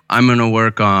Monday, I'm going to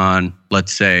work on,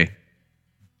 let's say,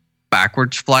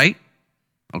 backwards flight.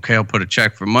 Okay, I'll put a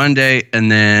check for Monday. And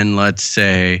then let's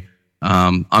say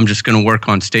I'm just going to work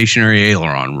on stationary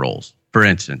aileron rolls, for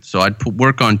instance. So I'd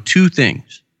work on 2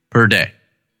 things per day.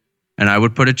 And I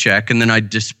would put a check, and then I'd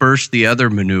disperse the other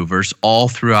maneuvers all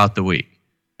throughout the week.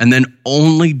 And then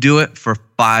only do it for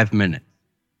 5 minutes.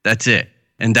 That's it.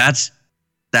 And that's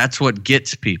what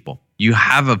gets people. You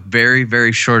have a very,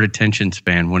 very short attention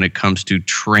span when it comes to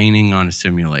training on a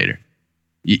simulator.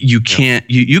 You can't,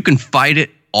 you can fight it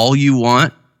all you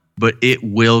want, but it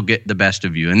will get the best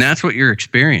of you. And that's what you're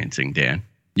experiencing, Dan.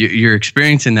 You're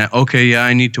experiencing that,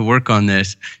 I need to work on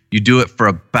this. You do it for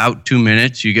about 2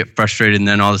 minutes, you get frustrated, and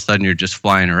then all of a sudden you're just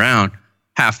flying around.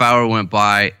 Half hour went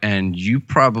by, and you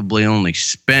probably only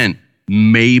spent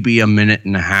maybe a minute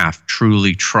and a half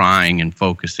truly trying and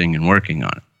focusing and working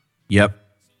on it. Yep.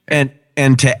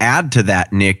 And to add to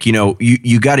that, Nick,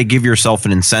 you got to give yourself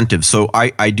an incentive. So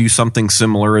I do something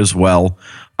similar as well.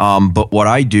 But what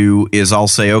I do is I'll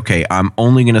say, I'm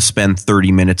only going to spend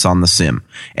 30 minutes on the sim.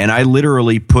 And I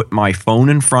literally put my phone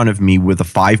in front of me with a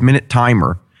 5-minute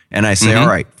timer. And I say, all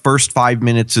right, first 5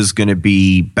 minutes is going to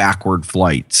be backward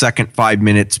flight. Second 5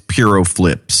 minutes, Puro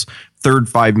flips. Third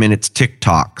 5 minutes,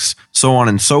 TikToks, so on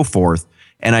and so forth.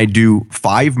 And I do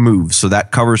 5 moves. So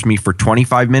that covers me for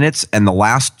 25 minutes. And the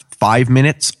last 5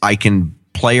 minutes, I can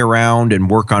play around and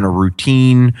work on a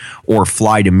routine or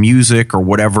fly to music or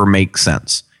whatever makes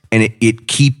sense. And it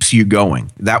keeps you going.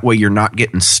 That way you're not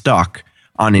getting stuck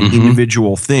on an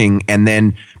individual thing. And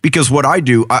then, because what I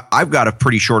do, I've got a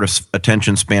pretty short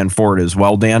attention span for it as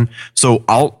well, Dan. So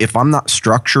if I'm not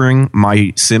structuring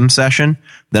my sim session,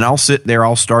 then I'll sit there,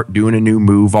 I'll start doing a new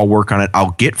move, I'll work on it,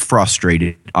 I'll get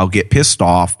frustrated, I'll get pissed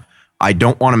off, I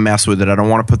don't want to mess with it, I don't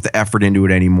want to put the effort into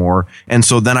it anymore. And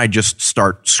so then I just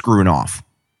start screwing off.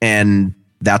 And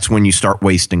that's when you start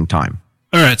wasting time.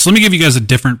 All right, so let me give you guys a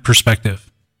different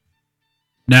perspective.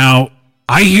 Now,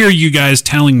 I hear you guys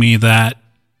telling me that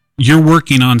you're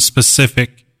working on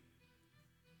specific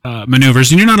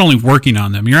maneuvers, and you're not only working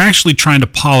on them, you're actually trying to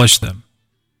polish them.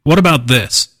 What about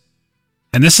this?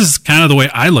 And this is kind of the way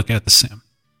I look at the sim.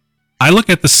 I look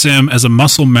at the sim as a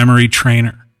muscle memory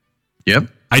trainer. Yep.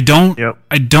 I don't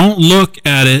look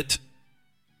at it.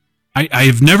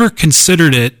 I've never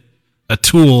considered it a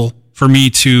tool for me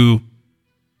to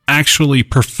actually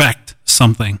perfect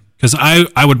something, because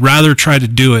I would rather try to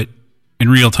do it in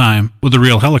real time with a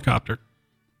real helicopter.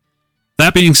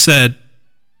 That being said,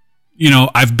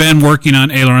 I've been working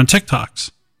on aileron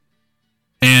TikToks,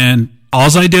 and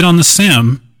all I did on the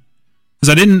sim is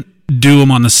I didn't do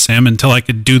them on the sim until I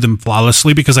could do them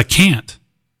flawlessly, because I can't.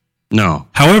 No.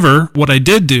 However, what I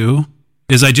did do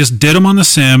is I just did them on the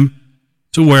sim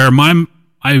to where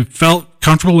I felt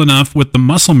comfortable enough with the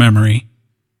muscle memory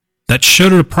that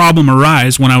should a problem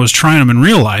arise when I was trying them in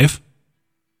real life,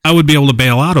 I would be able to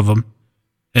bail out of them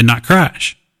and not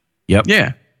crash. Yep.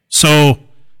 Yeah. So,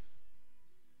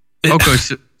 Okay,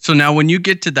 so now when you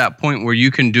get to that point where you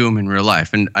can do them in real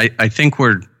life, and I think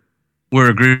we're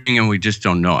agreeing and we just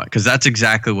don't know it, because that's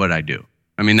exactly what I do.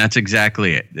 I mean, that's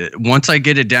exactly it. Once I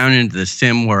get it down into the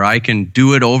sim where I can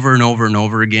do it over and over and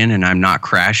over again and I'm not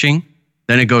crashing,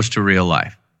 then it goes to real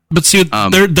life. but see,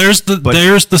 there's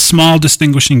the small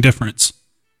distinguishing difference.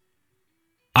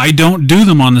 I don't do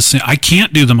them on the sim. I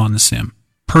can't do them on the sim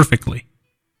perfectly.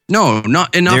 No,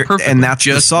 not perfect. And that's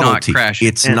just the subtlety. Not crashing.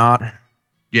 It's not.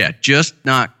 Yeah, just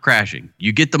not crashing.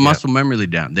 You get the muscle memory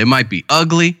down. They might be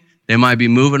ugly. They might be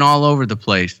moving all over the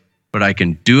place, but I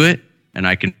can do it, and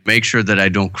I can make sure that I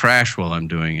don't crash while I'm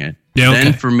doing it. Yeah, okay.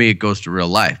 Then for me, it goes to real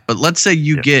life. But let's say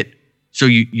you get, so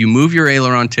you move your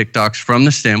aileron TikToks from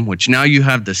the sim, which now you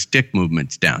have the stick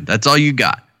movements down. That's all you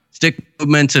got. Stick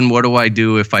movements and what do I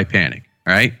do if I panic,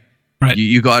 right? Right.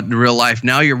 You got in real life.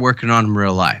 Now you're working on them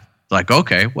real life. It's like,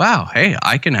 okay, wow, hey,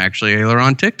 I can actually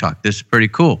aileron TikTok. This is pretty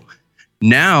cool.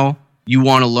 Now you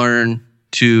want to learn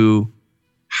to,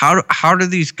 how do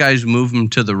these guys move them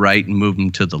to the right and move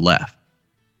them to the left?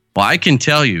 Well, I can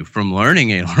tell you from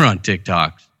learning aileron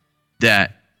TikToks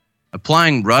that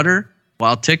applying rudder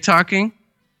while TikToking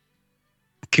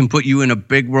can put you in a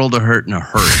big world of hurt in a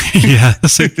hurry.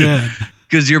 Yes, it can.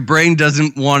 Because your brain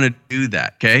doesn't want to do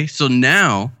that, okay? So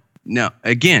now,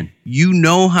 again, you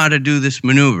know how to do this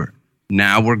maneuver.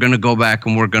 Now we're going to go back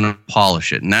and we're going to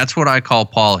polish it. And that's what I call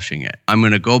polishing it. I'm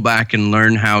going to go back and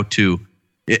learn how to...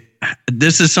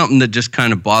 This is something that just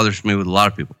kind of bothers me with a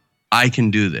lot of people. I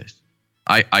can do this.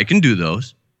 I can do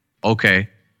those. Okay.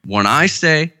 When I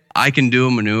say I can do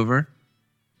a maneuver,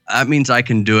 that means I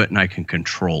can do it and I can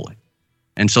control it.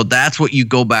 And so that's what you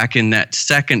go back in that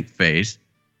second phase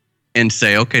and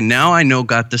say, okay, now I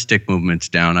got the stick movements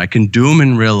down. I can do them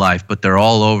in real life, but they're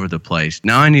all over the place.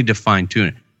 Now I need to fine tune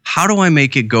it. How do I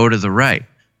make it go to the right?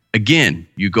 Again,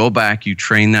 you go back, you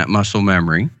train that muscle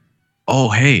memory. Oh,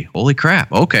 hey, holy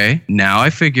crap. Okay, now I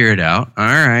figure it out. All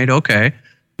right, okay.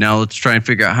 Now let's try and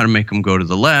figure out how to make them go to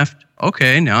the left.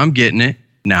 Okay, now I'm getting it.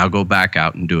 Now go back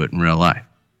out and do it in real life.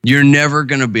 You're never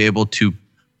going to be able to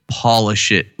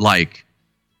polish it like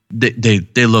they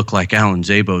look like Alan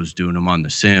Szabo's doing them on the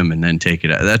sim and then take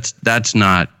it out.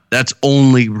 That's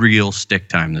only real stick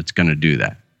time that's going to do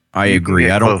that. I agree.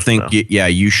 I don't think,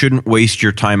 you shouldn't waste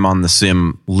your time on the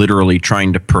sim literally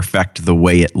trying to perfect the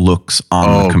way it looks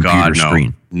on the computer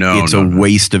screen. It's a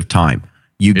waste of time.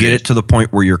 You get it to the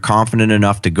point where you're confident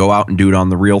enough to go out and do it on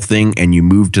the real thing, and you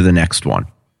move to the next one.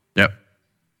 Yep.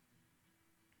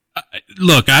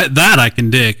 Look, I can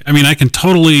dig. I mean, I can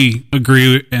totally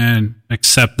agree and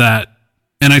accept that.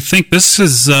 And I think this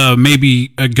is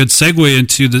maybe a good segue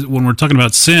into when we're talking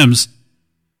about sims,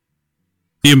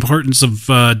 the importance of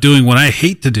doing what I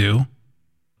hate to do,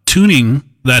 tuning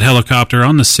that helicopter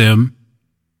on the sim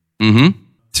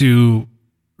to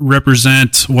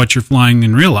represent what you're flying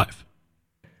in real life.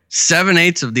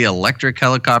 7/8 of the electric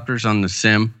helicopters on the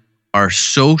sim are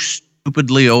so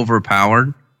stupidly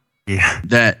overpowered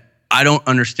that I don't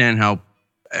understand how.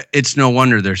 It's no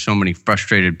wonder there's so many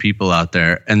frustrated people out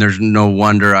there, and there's no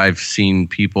wonder I've seen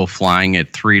people flying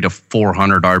at 300 to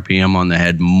 400 RPM on the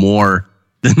head more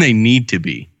than they need to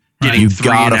be. You've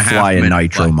got to fly a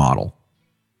nitro model.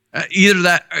 Either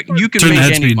that, you can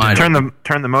make any model.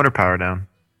 Turn the motor power down.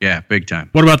 Yeah, big time.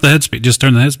 What about the head speed? Just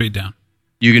turn the head speed down.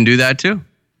 You can do that too.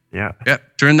 Yeah.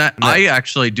 Yep. Turn that. I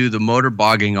actually do the motor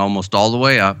bogging almost all the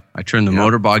way up. I turn the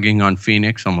motor bogging on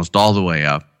Phoenix almost all the way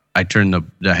up. I turn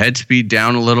the head speed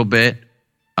down a little bit.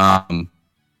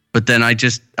 But then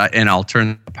I'll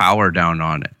turn the power down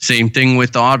on it. Same thing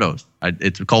with autos.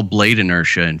 It's called blade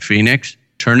inertia in Phoenix.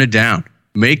 Turn it down.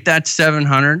 Make that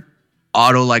 700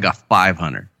 auto like a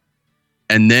 500.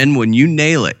 And then when you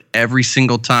nail it every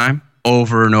single time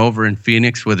over and over in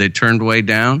Phoenix with it turned way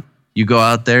down, you go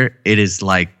out there, it is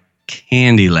like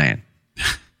Candyland.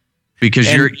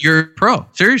 Because you're pro.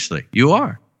 Seriously, you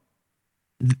are.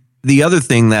 The other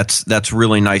thing that's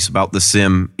really nice about the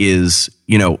sim is,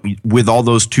 with all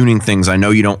those tuning things, I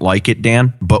know you don't like it,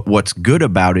 Dan, but what's good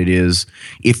about it is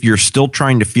if you're still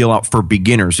trying to feel out for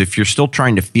beginners, if you're still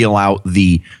trying to feel out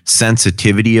the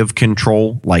sensitivity of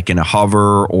control, like in a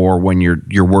hover or when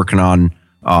you're working on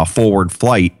forward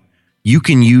flight, you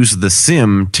can use the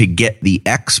sim to get the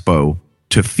expo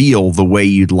to feel the way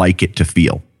you'd like it to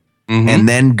feel. And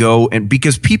then go, and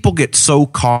because people get so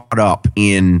caught up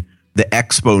in the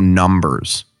expo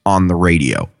numbers on the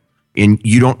radio, and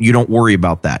you don't worry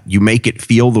about that. You make it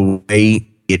feel the way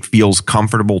it feels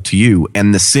comfortable to you,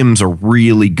 and the sim's a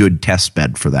really good test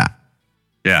bed for that.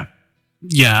 Yeah.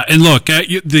 Yeah, and look,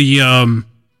 the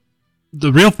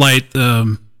real flight,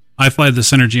 I fly the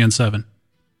Synergy N7,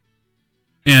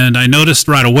 and I noticed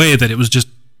right away that it was just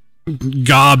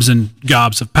gobs and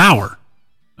gobs of power.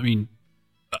 I mean,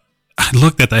 I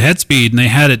looked at the head speed, and they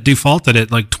had it defaulted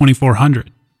at like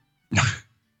 2,400.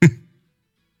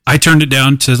 I turned it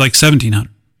down to like 1,700,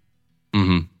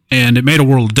 and it made a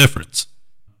world of difference.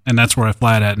 And that's where I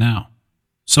fly it at now.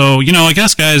 So, I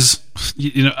guess, guys,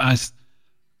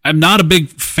 I'm not a big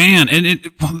fan, and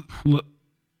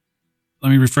let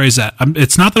me rephrase that.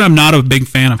 It's not that I'm not a big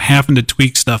fan of having to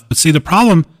tweak stuff, but see, the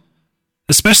problem,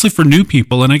 especially for new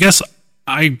people, and I guess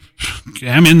I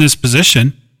am in this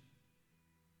position,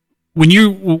 when you're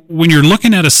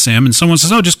looking at a sim and someone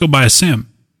says, "Oh, just go buy a sim,"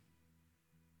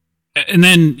 and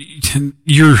then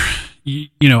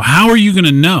how are you going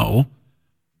to know?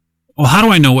 Well, how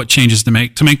do I know what changes to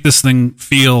make this thing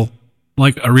feel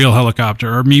like a real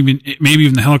helicopter, or maybe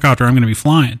even the helicopter I'm going to be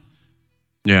flying?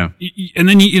 Yeah. And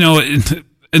then,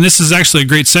 and this is actually a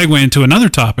great segue into another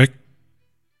topic,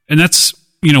 and that's,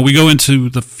 we go into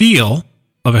the feel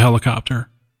of a helicopter.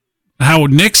 How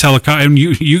Nick's helicopter, and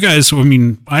you guys,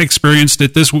 I experienced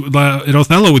it at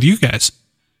Othello with you guys.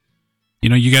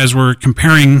 You guys were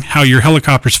comparing how your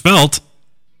helicopters felt,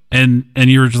 and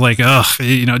you were just like,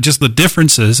 just the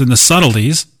differences and the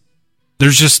subtleties.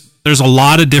 There's a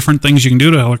lot of different things you can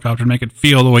do to a helicopter to make it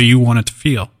feel the way you want it to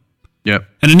feel. Yep.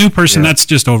 And a new person, that's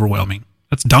just overwhelming.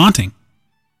 That's daunting.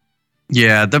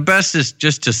 Yeah, the best is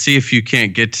just to see if you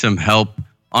can't get some help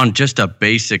on just a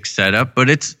basic setup, but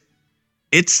it's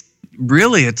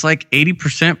like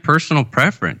 80% personal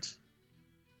preference.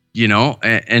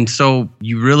 And so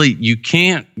you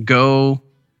can't go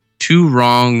too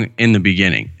wrong in the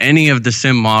beginning. Any of the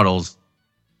sim models,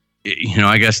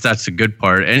 I guess that's the good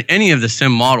part. And any of the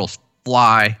sim models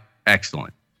fly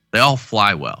excellent. They all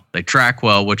fly well. They track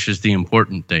well, which is the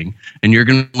important thing. And you're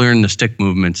going to learn the stick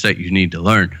movements that you need to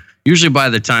learn. Usually by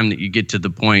the time that you get to the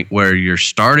point where you're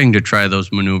starting to try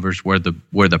those maneuvers where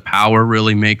the power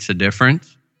really makes a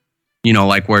difference,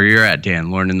 like where you're at, Dan,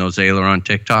 learning those aileron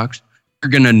TikToks,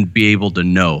 you're going to be able to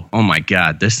know, oh my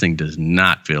God, this thing does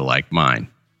not feel like mine.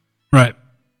 Right.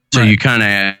 So you kind of,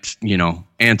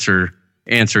 answer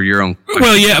your own question.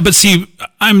 Well, yeah, but see,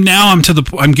 I'm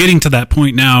getting to that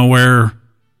point now where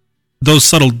those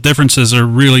subtle differences are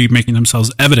really making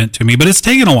themselves evident to me, but it's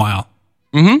taken a while.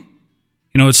 Mm-hmm.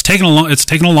 It's taken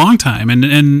a long time. And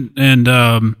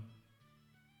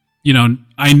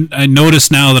I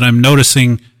notice now that I'm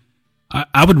noticing,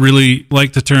 I would really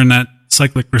like to turn that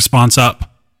cyclic response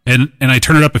up, and I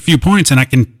turn it up a few points and I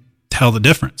can tell the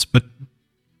difference. But,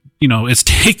 it's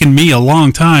taken me a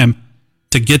long time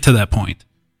to get to that point.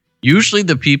 Usually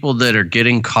the people that are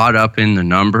getting caught up in the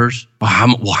numbers, how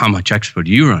much expo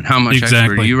do you run? How much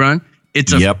expo do you run?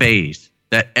 It's a phase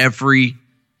that every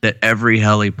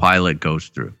heli pilot goes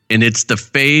through. And it's the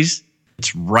phase,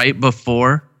 it's right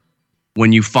before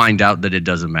when you find out that it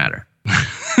doesn't matter.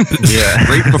 Yeah,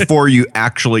 right before you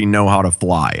actually know how to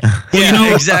fly.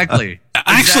 Yeah, exactly.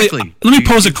 Actually, let me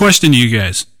pose a question to you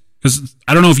guys, because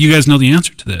I don't know if you guys know the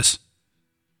answer to this.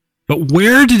 But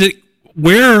where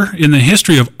in the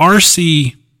history of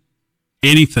RC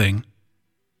anything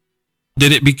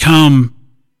did it become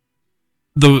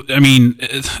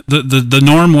the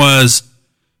norm was,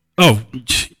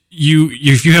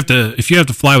 if you have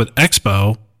to fly with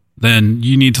Expo, then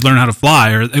you need to learn how to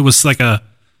fly, or it was like a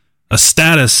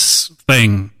status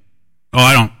thing. Oh,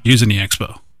 I don't use any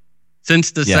Expo.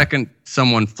 Since the second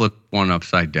someone flipped one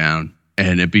upside down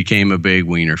and it became a big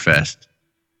wiener fest.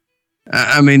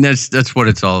 That's what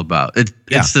it's all about.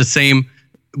 It's the same.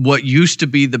 What used to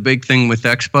be the big thing with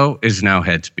Expo is now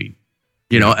head speed.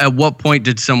 At what point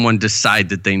did someone decide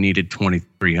that they needed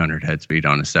 2,300 head speed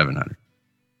on a 700?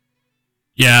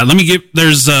 Yeah,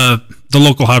 there's the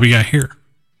local hobby guy here.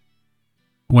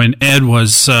 When Ed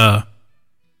was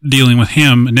dealing with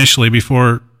him initially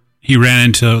before he ran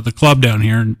into the club down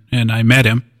here and I met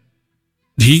him,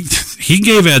 he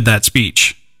gave Ed that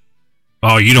speech.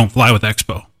 Oh, you don't fly with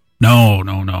Expo.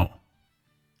 No.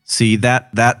 See,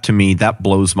 that to me, that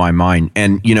blows my mind.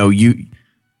 And,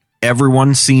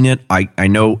 everyone's seen it. I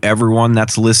know everyone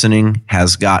that's listening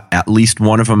has got at least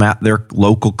one of them at their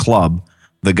local club,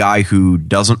 the guy who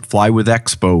doesn't fly with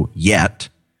Expo yet.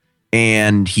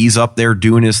 And he's up there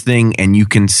doing his thing, and you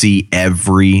can see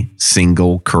every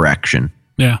single correction.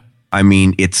 Yeah.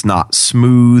 It's not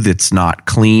smooth. It's not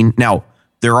clean. Now,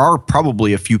 there are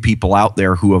probably a few people out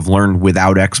there who have learned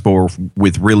without Expo or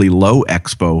with really low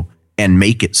Expo and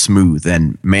make it smooth,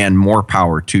 and man, more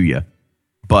power to you.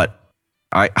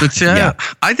 I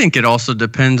think it also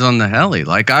depends on the heli.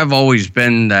 Like, I've always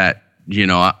been that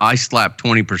I slap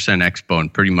 20% expo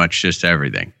and pretty much just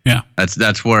everything. Yeah.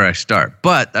 That's where I start.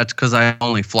 But that's because I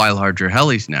only fly larger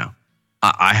helis now.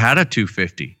 I had a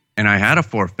 250 and I had a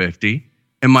 450,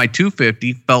 and my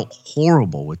 250 felt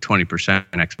horrible with 20%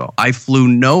 expo. I flew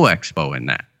no expo in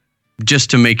that just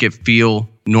to make it feel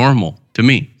normal to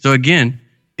me. So again,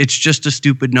 it's just a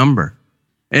stupid number.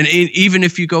 And even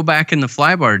if you go back in the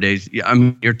flybar days, I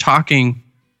mean, you're talking,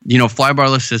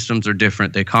 flybarless systems are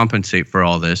different. They compensate for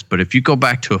all this. But if you go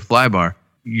back to a flybar,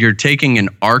 you're taking an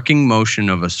arcing motion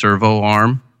of a servo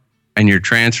arm and you're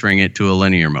transferring it to a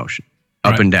linear motion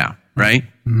up and down, right?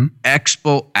 Mm-hmm.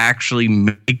 Expo actually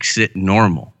makes it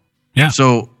normal. Yeah.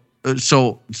 So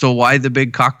why the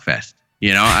big cockfest?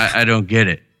 I don't get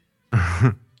it.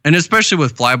 And especially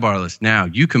with flybarless now,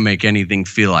 you can make anything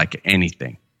feel like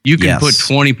anything. You can put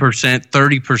 20%, 30%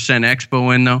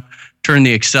 expo in though, turn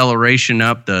the acceleration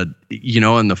up, and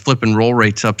the flip and roll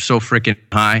rates up so freaking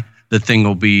high, the thing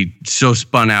will be so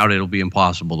spun out it'll be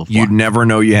impossible to fly. You'd never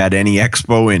know you had any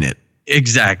expo in it.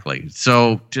 Exactly.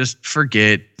 So just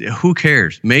forget. Who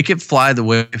cares? Make it fly the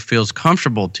way it feels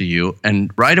comfortable to you. And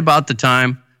right about the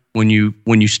time when you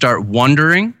start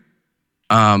wondering,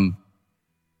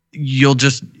 it'll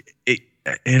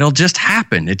just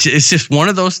happen. It's just one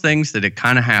of those things that it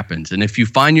kind of happens. And if you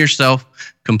find yourself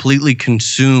completely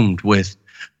consumed with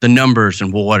the numbers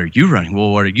and, well, what are you running?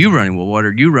 Well, what are you running? Well, what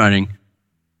are you running?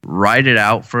 Write it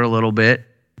out for a little bit,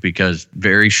 because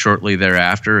very shortly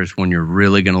thereafter is when you're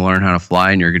really going to learn how to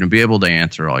fly and you're going to be able to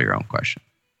answer all your own questions.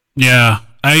 Yeah.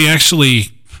 I actually,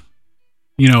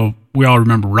 we all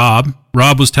remember Rob.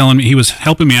 Rob was telling me, he was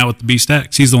helping me out with the Beast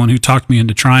X. He's the one who talked me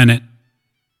into trying it.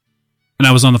 And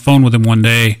I was on the phone with him one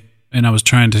day, and I was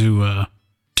trying to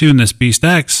tune this Beast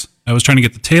X. I was trying to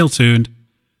get the tail tuned,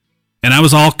 and I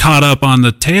was all caught up on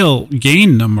the tail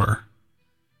gain number.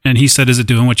 And he said, "Is it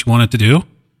doing what you want it to do?"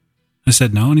 I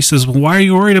said, "No." And he says, "Well, why are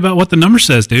you worried about what the number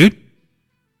says, dude?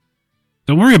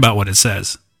 Don't worry about what it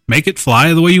says. Make it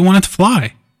fly the way you want it to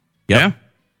fly." Yep. Yeah.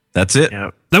 That's it.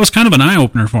 Yep. That was kind of an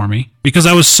eye-opener for me, because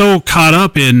I was so caught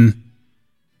up in,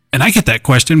 and I get that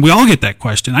question. We all get that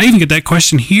question. I even get that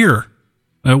question here.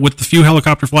 With the few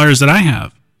helicopter flyers that I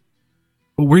have.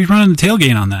 But where are you running the tail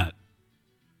gain on that?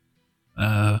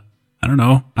 I don't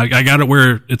know. I got it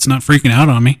where it's not freaking out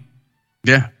on me.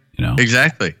 Yeah.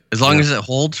 Exactly. As long as it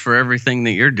holds for everything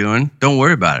that you're doing, don't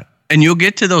worry about it. And you'll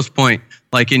get to those points,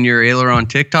 like in your aileron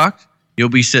TikToks, you'll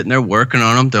be sitting there working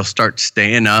on them. They'll start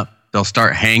staying up. They'll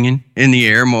start hanging in the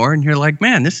air more. And you're like,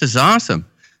 man, this is awesome.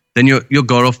 Then you'll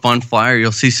go to a fun flyer.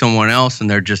 You'll see someone else and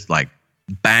they're just like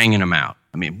banging them out.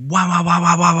 I mean,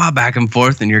 wow, back and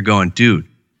forth. And you're going, dude,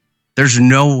 there's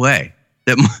no way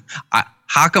that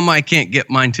how come I can't get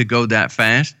mine to go that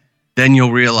fast? Then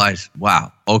you'll realize,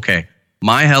 wow, okay,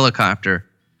 my helicopter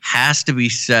has to be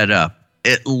set up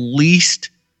at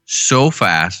least so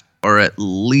fast or at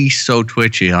least so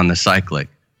twitchy on the cyclic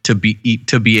to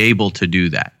be able to do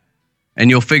that. And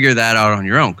you'll figure that out on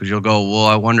your own, because you'll go, well,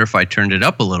 I wonder if I turned it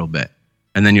up a little bit.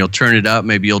 And then you'll turn it up.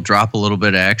 Maybe you'll drop a little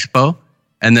bit of expo.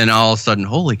 And then all of a sudden,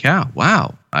 holy cow,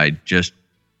 wow,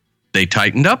 they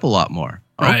tightened up a lot more.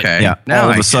 Right. Okay. Yeah. Now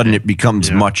all of a sudden it becomes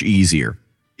much easier.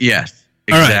 Yes,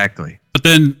 All right. exactly. But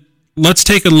then let's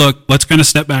take a look. Let's kind of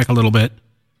step back a little bit,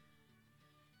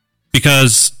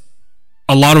 because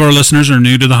a lot of our listeners are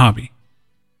new to the hobby.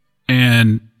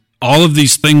 And all of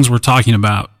these things we're talking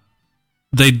about,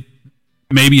 they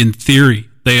maybe in theory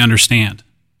they understand,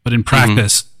 but in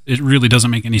practice, it really doesn't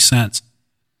make any sense.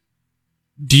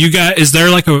 Do you guys, is there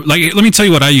let me tell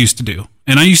you what I used to do.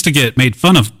 And I used to get made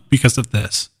fun of because of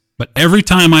this. But every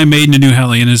time I made a new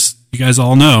heli, and as you guys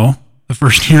all know, the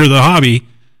first year of the hobby,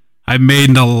 I made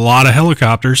a lot of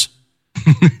helicopters.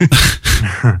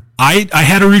 I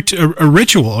had a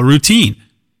ritual, a routine.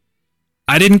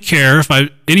 I didn't care if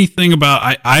anything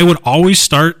about, I would always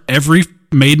start every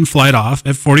maiden flight off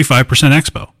at 45%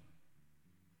 expo.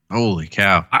 Holy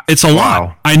cow. It's a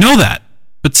lot. I know that.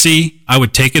 But see, I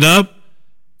would take it up,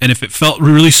 and if it felt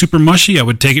really super mushy, I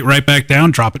would take it right back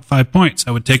down, drop it 5 points.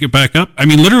 I would take it back up. I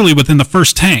mean, literally within the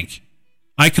first tank,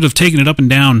 I could have taken it up and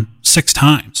down 6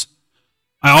 times.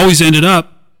 I always ended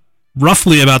up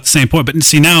roughly about the same point. But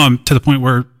see, now I'm to the point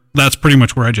where that's pretty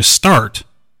much where I just start.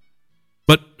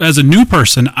 But as a new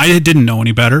person, I didn't know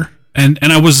any better. And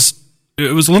it was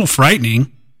a little frightening,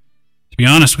 to be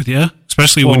honest with you,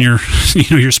 especially when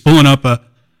you're spooling up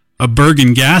a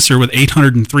Bergen gasser with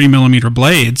 803 millimeter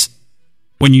blades,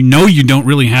 when you know you don't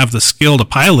really have the skill to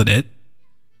pilot it.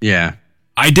 Yeah.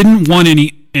 I didn't want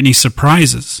any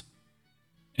surprises.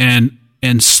 And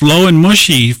slow and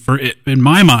mushy for it, in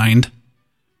my mind,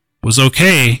 was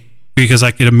okay, because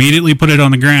I could immediately put it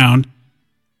on the ground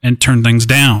and turn things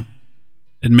down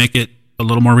and make it a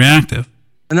little more reactive.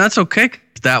 And that's okay.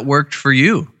 That worked for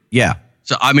you. Yeah.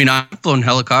 So, I mean, I've flown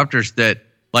helicopters that,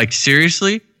 like,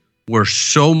 seriously were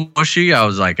so mushy. I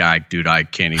was like, I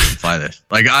can't even fly this.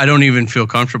 Like, I don't even feel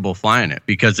comfortable flying it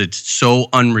because it's so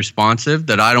unresponsive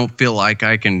that I don't feel like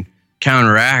I can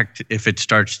counteract if it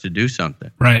starts to do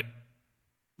something. Right.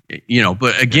 You know,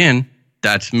 but again,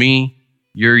 that's me,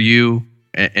 you're you.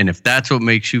 And if that's what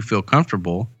makes you feel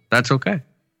comfortable, that's okay.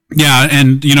 Yeah.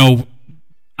 And, you know,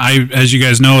 as you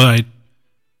guys know,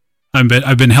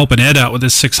 I've been helping Ed out with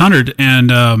this 600,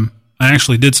 and I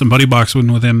actually did some buddy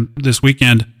boxing with him this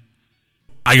weekend.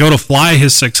 I go to fly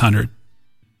his 600.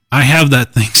 I have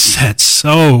that thing set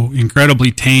so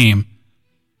incredibly tame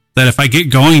that if I get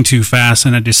going too fast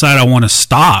and I decide I want to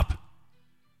stop,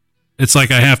 it's like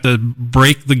I have to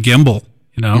break the gimbal.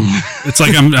 You know, it's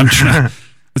like I'm trying.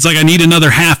 It's like I need another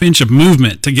half inch of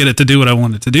movement to get it to do what I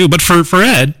want it to do. But for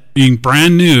Ed, being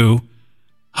brand new,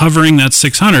 hovering that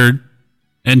 600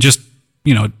 and just,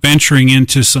 you know, venturing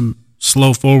into some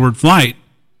slow forward flight,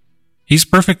 he's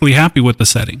perfectly happy with the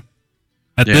setting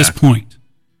at this point.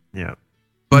 Yeah.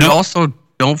 But also,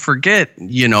 don't forget,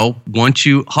 you know,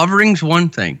 hovering's one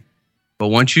thing, but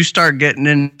once you start getting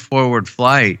in forward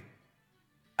flight,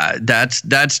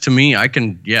 that's to me,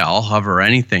 I'll hover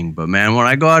anything. But man, when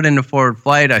I go out into forward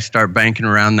flight, I start banking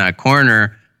around that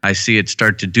corner. I see it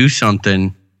start to do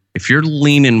something. If you're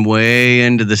leaning way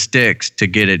into the sticks to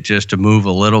get it just to move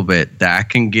a little bit, that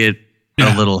can get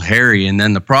a little hairy. And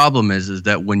then the problem is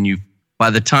that by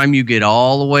the time you get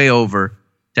all the way over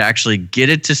to actually get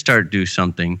it to start do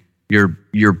something,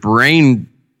 your brain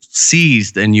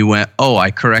sees and you went, oh, I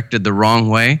corrected the wrong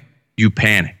way. You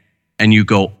panic and you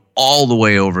go all the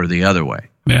way over the other way.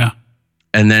 Yeah.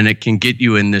 And then it can get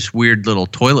you in this weird little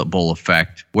toilet bowl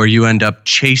effect where you end up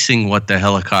chasing what the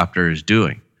helicopter is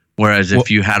doing. Whereas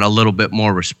if you had a little bit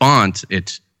more response,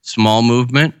 it's small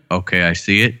movement. Okay, I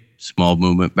see it. Small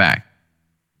movement back.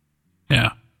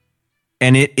 Yeah.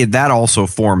 And that also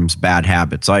forms bad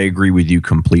habits. I agree with you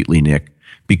completely, Nick,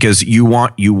 because you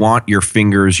want your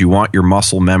fingers, you want your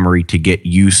muscle memory to get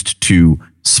used to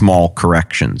small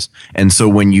corrections. And so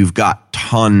when you've got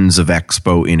tons of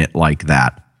expo in it like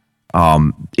that,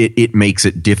 it makes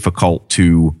it difficult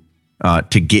to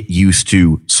get used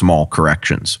to small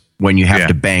corrections when you have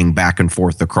to bang back and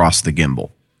forth across the gimbal.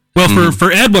 Well,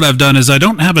 for Ed, what I've done is I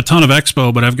don't have a ton of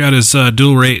expo, but I've got his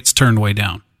dual rates turned way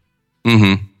down.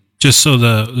 Mm-hmm. Just so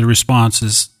the response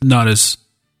is not as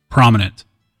prominent.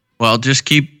 Well,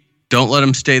 don't let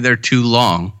them stay there too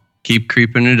long. Keep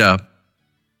creeping it up.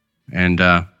 And,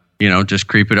 just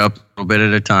creep it up a little bit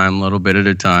at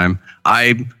a time.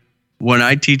 When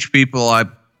I teach people,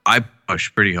 I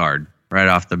push pretty hard right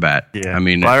off the bat. Yeah. I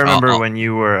mean, I remember when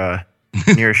you were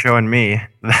showing me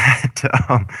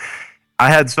that I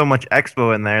had so much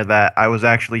expo in there that I was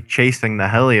actually chasing the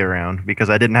heli around because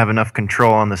I didn't have enough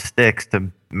control on the sticks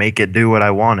to make it do what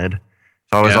I wanted.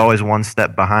 So I was always one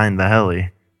step behind the heli.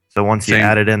 So once you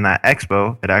added in that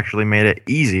expo, it actually made it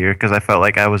easier because I felt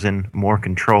like I was in more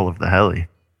control of the heli.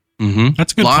 Mm-hmm.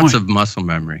 That's a good Lots point. of muscle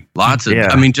memory.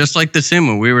 I mean, just like the sim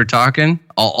when we were talking,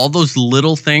 all those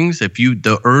little things,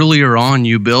 the earlier on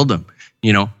you build them,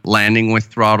 landing with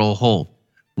throttle hold,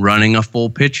 running a full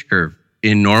pitch curve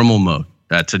in normal mode.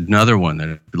 That's another one that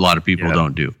a lot of people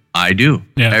don't do. I do.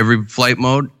 Yeah. Every flight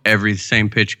mode, every same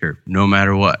pitch curve, no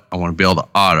matter what. I want to be able to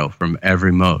auto from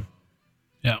every mode.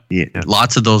 Yeah.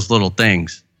 Lots of those little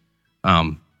things.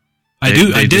 I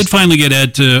did finally get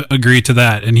Ed to agree to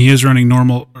that, and he is running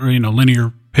normal,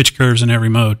 linear pitch curves in every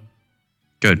mode.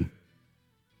 Good.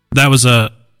 That was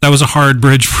a hard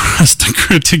bridge for us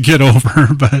to get over,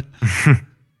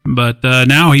 but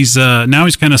now he's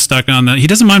kind of stuck on that. He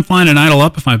doesn't mind flying an idle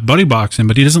up if I buddy box him,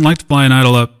 but he doesn't like to fly an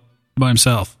idle up by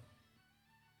himself.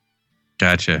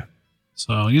 Gotcha.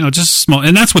 So just small,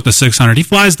 and that's what the 600. He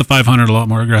flies the 500 a lot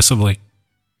more aggressively.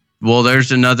 Well,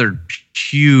 there's another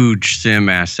huge sim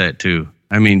asset too.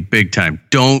 I mean, big time.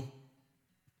 Don't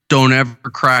ever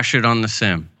crash it on the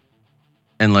sim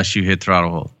unless you hit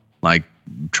throttle hold. Like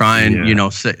try and,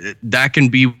 that can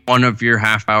be one of your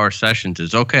half-hour sessions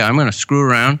is, okay, I'm going to screw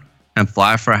around and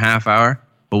fly for a half hour.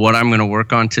 But what I'm going to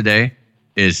work on today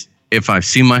is if I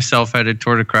see myself headed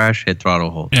toward a crash, hit throttle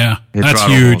hold. Yeah, hit that's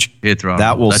throttle huge. Hold, hit throttle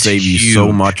That will That's save you huge.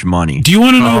 so much money. Do you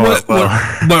want to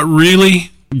know what really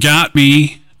got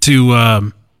me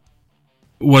to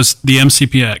was the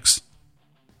MCPX.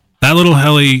 That little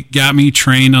heli got me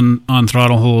trained on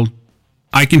throttle hold.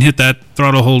 I can hit that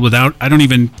throttle hold I don't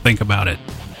even think about it.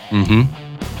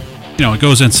 Mm-hmm. It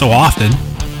goes in so often.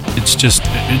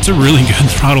 It's a really good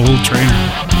throttle hold trainer.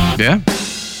 Yeah.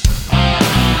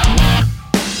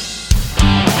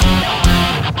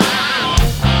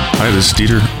 Hi, this is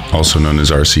Dieter, also known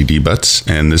as RCD Butts,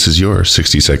 and this is your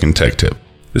 60-second tech tip.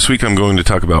 This week I'm going to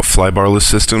talk about flybarless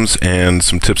systems and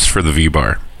some tips for the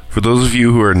V-Bar. For those of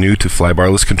you who are new to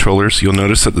flybarless controllers, you'll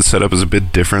notice that the setup is a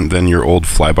bit different than your old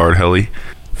flybarred heli.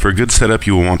 For a good setup,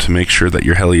 you will want to make sure that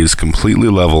your heli is completely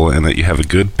level and that you have a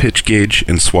good pitch gauge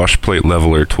and swash plate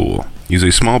leveler tool. Use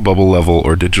a small bubble level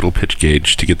or digital pitch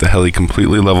gauge to get the heli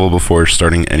completely level before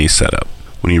starting any setup.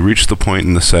 When you reach the point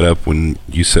in the setup when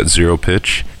you set zero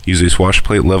pitch, use a swash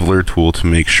plate leveler tool to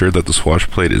make sure that the swash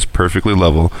plate is perfectly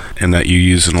level and that you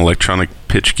use an electronic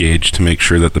pitch gauge to make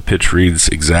sure that the pitch reads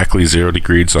exactly 0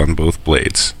 degrees on both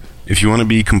blades. If you want to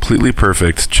be completely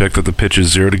perfect, check that the pitch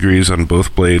is 0 degrees on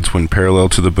both blades when parallel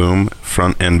to the boom,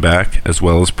 front and back, as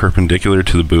well as perpendicular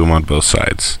to the boom on both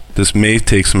sides. This may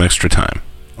take some extra time.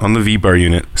 On the V-Bar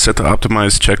unit, set the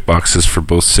optimized checkboxes for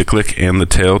both cyclic and the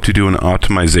tail to do an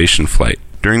optimization flight.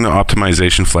 During the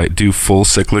optimization flight, do full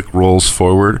cyclic rolls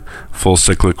forward, full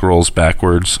cyclic rolls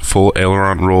backwards, full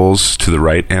aileron rolls to the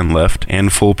right and left,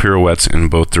 and full pirouettes in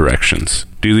both directions.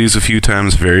 Do these a few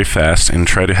times very fast and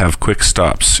try to have quick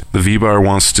stops. The V-Bar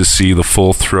wants to see the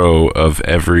full throw of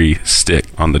every stick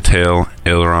on the tail,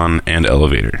 aileron, and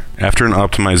elevator. After an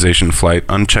optimization flight,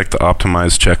 uncheck the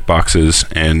optimized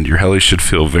checkboxes, and your heli should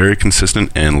feel very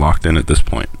consistent and locked in at this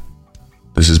point.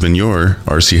 This has been your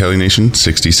RC Heli Nation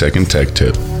 60-second tech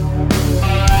tip.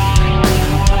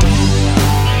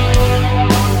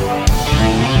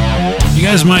 You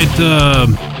guys might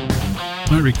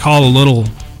recall a little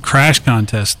crash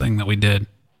contest thing that we did.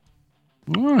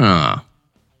 Yeah,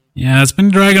 it's been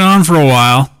dragging on for a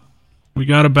while. We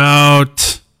got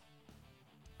about,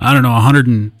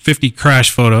 150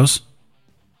 crash photos.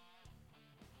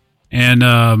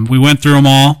 And we went through them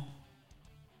all.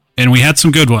 And we had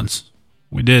some good ones.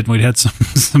 We did. We had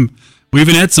some we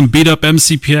even had some beat up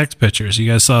MCPX pictures.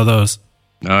 You guys saw those.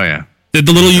 Oh, yeah. Did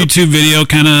the little YouTube video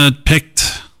kind of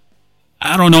picked,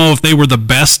 I don't know if they were the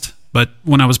best, but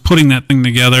when I was putting that thing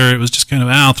together, it was just kind of,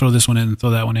 I'll throw this one in and throw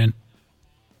that one in.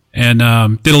 And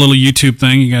did a little YouTube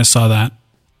thing. You guys saw that.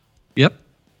 Yep.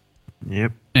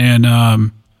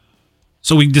 And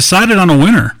so we decided on a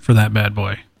winner for that bad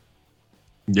boy.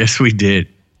 Yes, we did.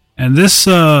 And this,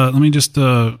 let me just...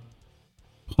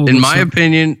 in my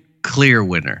opinion, clear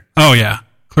winner. Oh, yeah.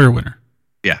 Clear winner.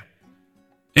 Yeah.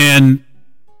 And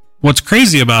what's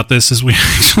crazy about this is we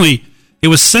actually... It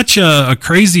was such a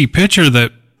crazy picture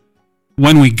that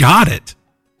when we got it,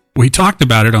 we talked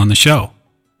about it on the show.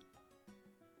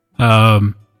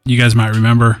 You guys might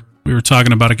remember we were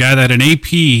talking about a guy that had an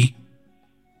AP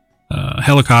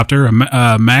helicopter, a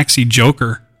Maxi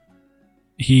Joker.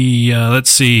 He,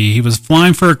 he was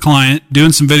flying for a client,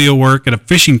 doing some video work at a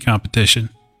fishing competition,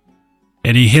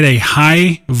 and he hit a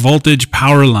high voltage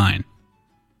power line.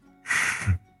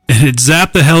 And it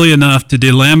zapped the heli enough to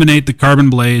delaminate the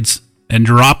carbon blades and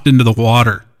dropped into the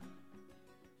water.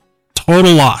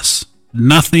 Total loss.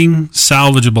 Nothing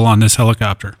salvageable on this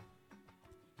helicopter.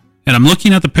 And I'm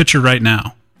looking at the picture right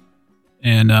now.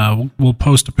 And we'll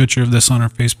post a picture of this on our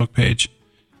Facebook page.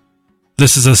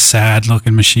 This is a sad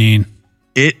looking machine.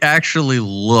 It actually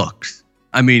looks,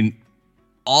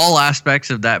 all aspects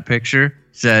of that picture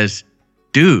says,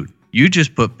 dude, you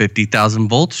just put 50,000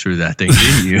 volts through that thing,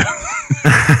 didn't you?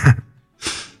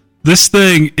 This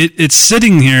thing, it's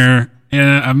sitting here,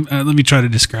 and let me try to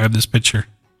describe this picture.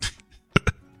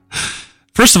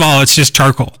 First of all, it's just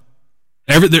charcoal.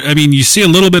 You see a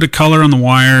little bit of color on the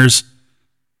wires.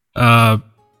 The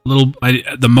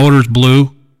motor's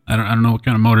blue. I don't know what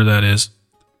kind of motor that is.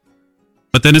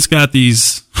 But then it's got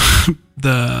these,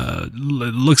 it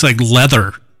looks like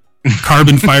leather,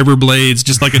 carbon fiber blades,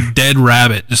 just like a dead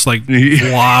rabbit, just like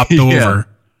flopped over.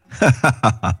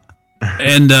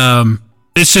 And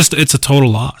it's a total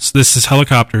loss. This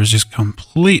helicopter is just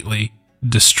completely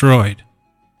destroyed.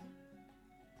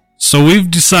 So we've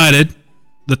decided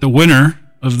that the winner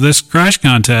of this crash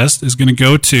contest is going to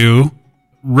go to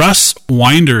Russ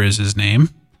Winder is his name.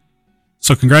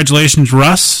 So congratulations,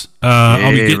 Russ. I'll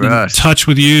be getting in touch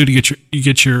with you to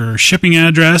get your shipping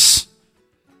address.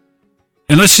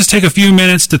 And let's just take a few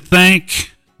minutes to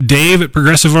thank Dave at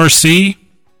Progressive RC.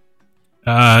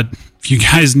 If you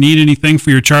guys need anything for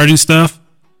your charging stuff,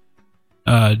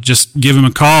 just give him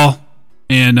a call.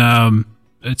 And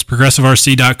it's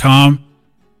progressiverc.com.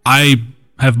 I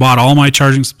have bought all my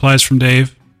charging supplies from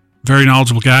Dave. Very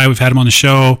knowledgeable guy. We've had him on the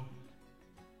show.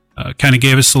 Kind of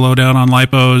gave us the lowdown on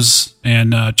lipos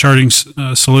and charging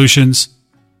solutions.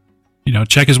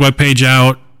 Check his webpage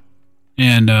out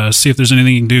and see if there's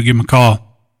anything you can do. Give him a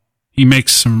call. He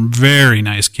makes some very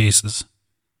nice cases.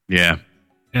 Yeah.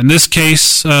 In this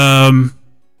case, again,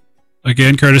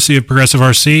 courtesy of Progressive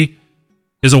RC,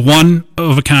 is a one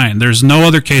of a kind. There's no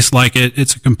other case like it.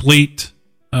 It's a complete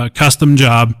custom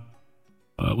job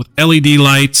with LED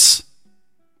lights,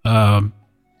 a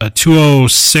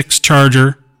 206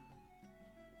 charger,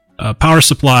 power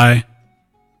supply,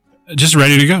 just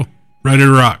ready to go, ready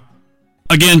to rock.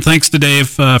 Again, thanks to Dave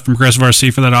from Progressive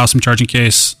RC for that awesome charging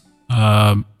case.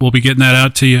 We'll be getting that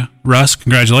out to you. Russ,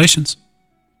 congratulations.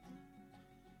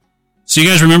 So you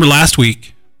guys remember last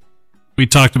week we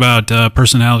talked about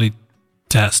personality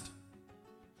test.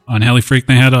 On Heli Freak,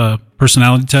 they had a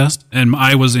personality test, and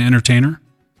I was the entertainer.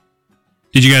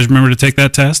 Did you guys remember to take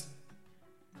that test?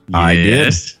 I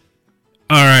did.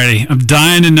 Alrighty. I'm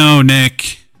dying to know,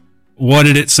 Nick, what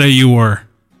did it say you were?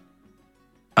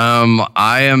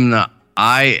 I am the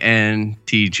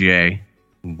INTJ,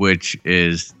 which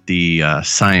is the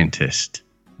scientist.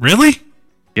 Really?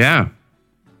 Yeah.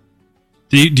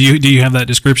 Do you have that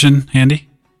description handy?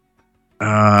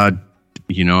 I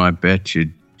bet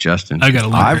you, Justin. I got a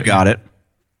link. I've got it.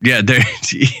 Yeah,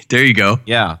 there you go.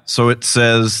 Yeah. So it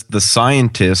says the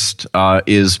scientist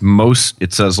is most,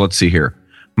 it says, let's see here,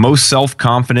 most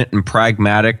self-confident and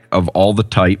pragmatic of all the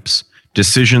types.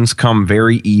 Decisions come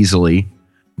very easily.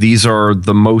 These are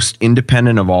the most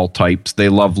independent of all types. They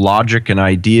love logic and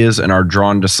ideas and are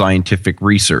drawn to scientific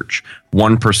research.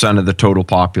 1% of the total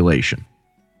population.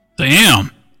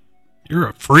 Damn. You're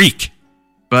a freak.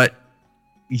 But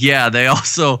yeah, they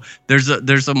also there's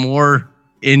a more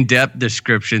in-depth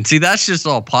description. See, that's just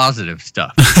all positive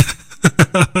stuff.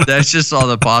 That's just all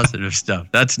the positive stuff.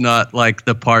 That's not like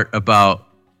the part about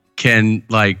can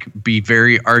like be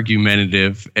very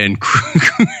argumentative and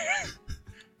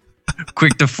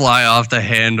quick to fly off the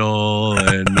handle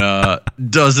and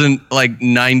doesn't like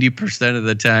 90% of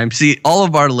the time. See, all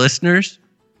of our listeners,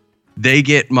 they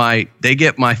get my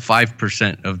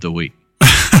 5% of the week.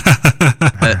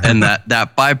 And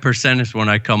that 5% is when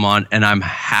I come on and I'm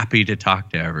happy to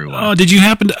talk to everyone. Oh, did you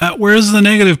happen to where's the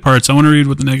negative parts? I want to read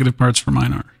what the negative parts for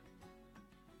mine are.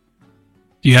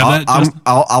 Do you have that?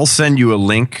 I'll send you a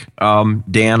link,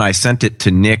 Dan. I sent it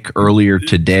to Nick earlier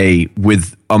today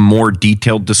with a more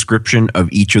detailed description of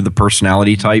each of the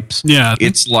personality types. Yeah.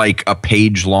 It's like a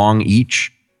page long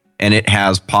each, and it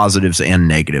has positives and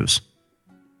negatives.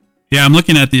 Yeah, I'm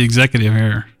looking at the executive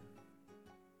here.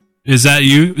 Is that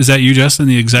you? Is that you, Justin,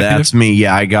 the executive? That's me.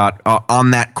 Yeah, I got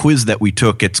on that quiz that we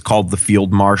took. It's called the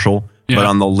Field Marshal, but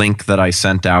on the link that I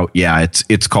sent out, yeah,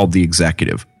 it's called the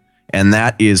executive. And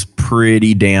that is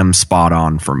pretty damn spot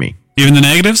on for me. Even the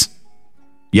negatives?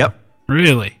 Yep.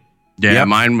 Really? Yeah, Yep.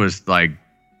 Mine was like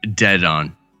dead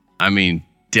on. I mean,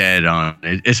 dead on.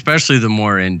 Especially the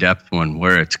more in-depth one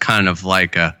where it's kind of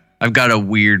like I've got a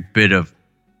weird bit of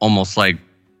almost like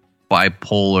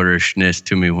bipolarishness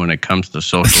to me when it comes to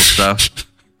social stuff.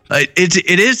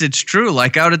 It's true.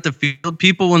 Like out at the field,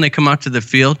 people when they come out to the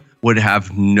field would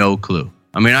have no clue.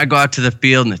 I mean, I go out to the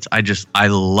field and I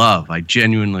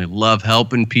genuinely love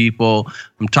helping people.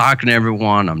 I'm talking to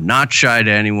everyone. I'm not shy to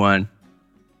anyone.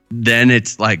 Then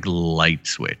it's like light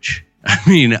switch. I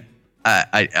mean,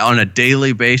 I on a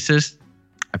daily basis,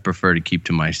 I prefer to keep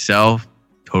to myself,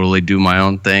 totally do my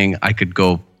own thing. I could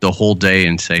go the whole day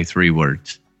and say 3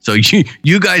 words. So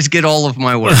you guys get all of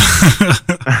my words.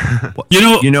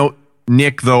 You know,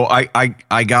 Nick, though,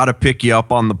 I got to pick you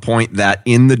up on the point that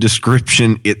in the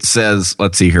description it says,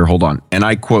 let's see here, hold on. And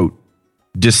I quote,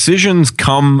 decisions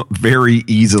come very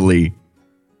easily.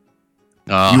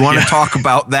 You want to talk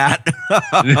about that?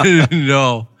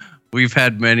 No, we've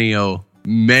had many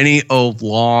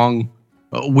long,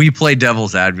 we play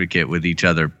devil's advocate with each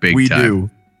other big time. We do.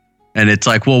 And it's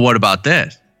like, well, what about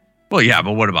this? Well, yeah,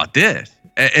 but what about this?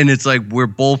 And it's like, we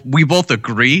both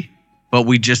agree, but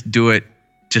we just do it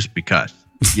just because.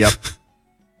 Yep.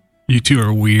 You two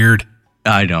are weird.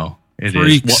 I know. It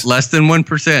Freaks. is. Less than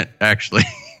 1%, actually.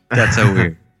 That's so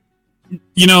weird.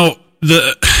 You know,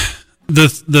 the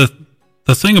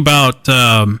thing about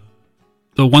the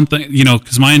one thing, you know,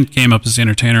 because mine came up as the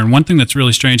entertainer, and one thing that's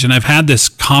really strange, and I've had this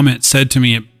comment said to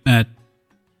me at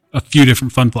a few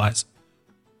different fun flies,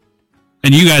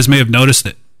 and you guys may have noticed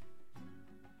it.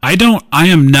 I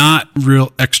am not real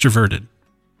extroverted.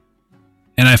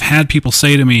 And I've had people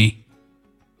say to me,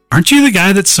 aren't you the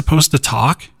guy that's supposed to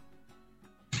talk?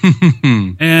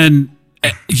 And,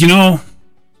 you know,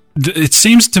 it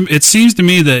seems to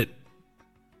me that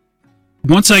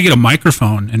once I get a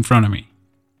microphone in front of me,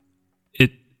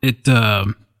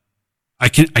 I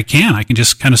can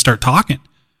just kind of start talking.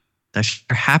 That's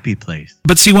your happy place.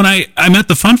 But see, when I'm at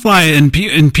the Fun Fly and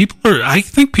I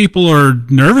think people are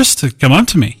nervous to come up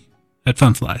to me at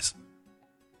Fun Flies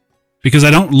because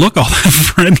I don't look all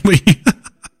that friendly.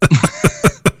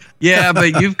 Yeah,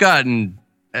 but you've gotten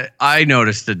I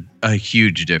noticed a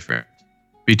huge difference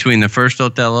between the first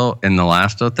Othello and the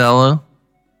last Othello.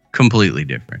 Completely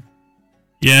different.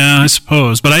 Yeah, I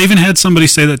suppose. But I even had somebody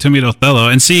say that to me at Othello.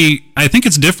 And see, I think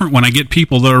it's different when I get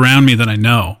people that are around me that I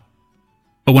know.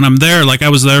 But when I'm there, like I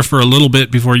was there for a little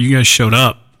bit before you guys showed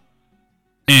up.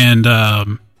 And,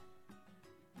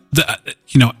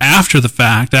 after the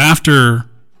fact, after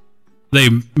they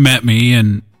met me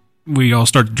and we all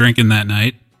started drinking that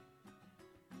night.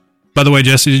 By the way,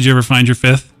 Jesse, did you ever find your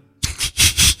fifth?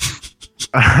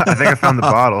 I think I found the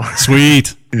bottle.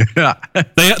 Sweet. Yeah.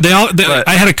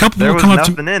 I had a couple there people was come up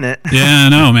to nothing in it. Yeah, I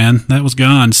know, man. That was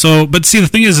gone. So, but see, the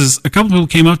thing is a couple people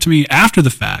came up to me after the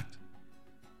fact,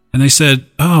 and they said,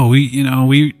 "Oh,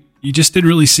 you just didn't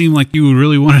really seem like you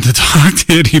really wanted to talk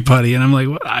to anybody." And I'm like,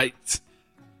 "What?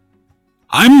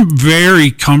 I'm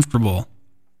very comfortable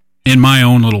in my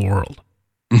own little world.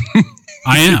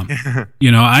 I am.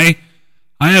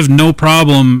 I have no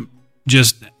problem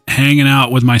just hanging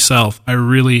out with myself. I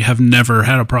really have never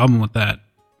had a problem with that.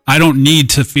 I don't need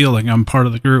to feel like I'm part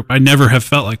of the group. I never have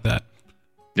felt like that."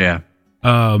 Yeah.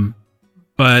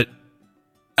 But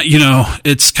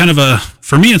it's kind of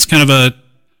for me, it's kind of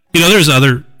there's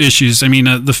other issues. I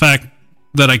mean, the fact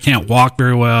that I can't walk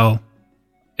very well,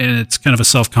 and it's kind of a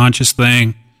self-conscious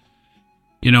thing.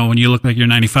 When you look like you're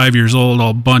 95 years old,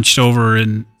 all bunched over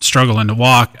and struggling to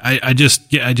walk,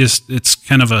 it's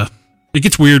kind of it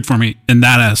gets weird for me in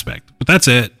that aspect. But that's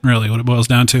it, really, what it boils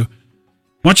down to.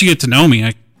 Once you get to know me,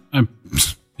 I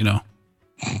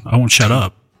won't shut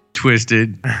up.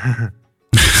 Twisted.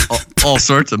 all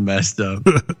sorts of messed up.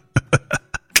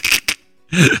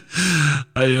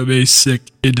 I am a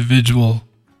sick individual.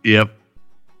 Yep.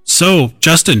 So,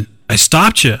 Justin, I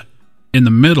stopped you in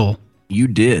the middle. You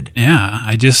did. Yeah,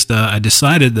 I just I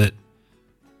decided that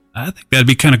I think that'd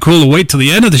be kind of cool to wait till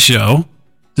the end of the show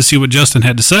to see what Justin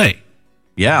had to say.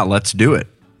 Yeah, let's do it.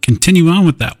 Continue on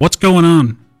with that. What's going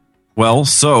on? Well,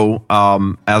 so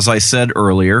as I said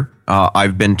earlier,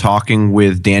 I've been talking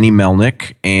with Danny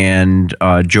Melnick and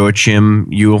Joachim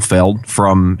Uhlfeld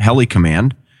from Heli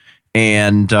Command.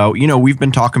 And, we've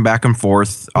been talking back and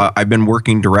forth. I've been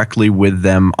working directly with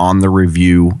them on the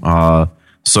review.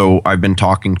 So I've been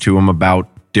talking to them about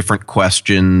different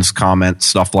questions, comments,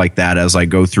 stuff like that as I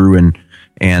go through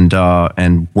and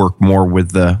work more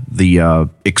with the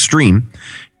Extreme.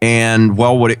 And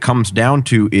well, what it comes down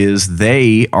to is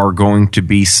they are going to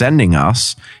be sending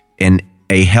us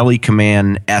a Heli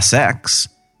Command SX,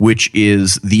 which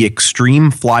is the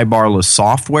Extreme flybarless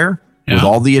software with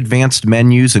all the advanced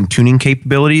menus and tuning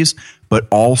capabilities, but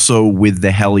also with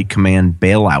the Heli Command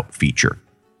bailout feature.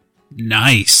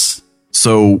 Nice.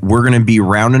 So we're going to be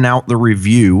rounding out the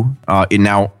review.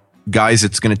 Now, guys,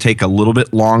 it's going to take a little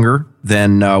bit longer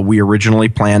than we originally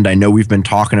planned. I know we've been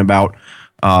talking about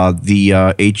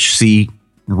the HC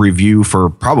review for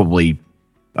probably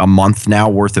a month now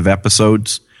worth of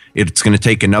episodes. It's going to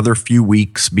take another few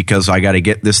weeks because I got to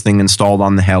get this thing installed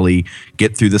on the heli,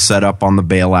 get through the setup on the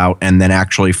bailout, and then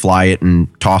actually fly it and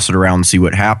toss it around and see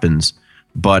what happens.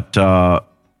 But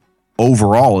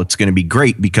overall, it's going to be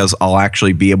great because I'll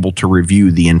actually be able to review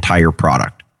the entire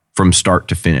product from start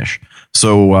to finish.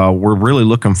 So we're really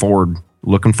looking forward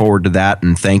to that.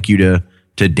 And thank you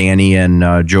to Danny and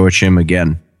Joachim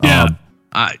again. Yeah.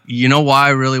 You know why I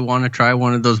really want to try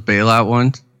one of those bailout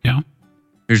ones? Yeah.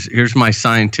 Here's my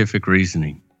scientific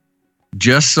reasoning.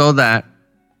 Just so that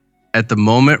at the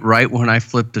moment, right when I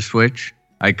flip the switch,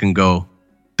 I can go,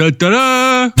 da da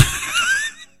da.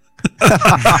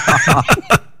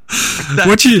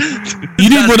 What you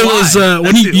need one of those?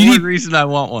 That's the only reason I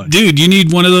want one, dude. You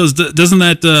need one of those. Doesn't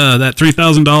that $3,000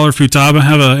 Futaba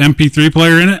have a MP3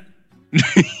 player in it?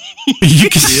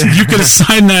 You could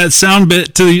assign that sound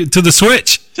bit to the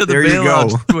switch. To the there you go.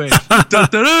 Switch. Da, da,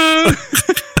 da.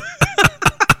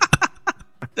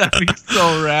 That'd be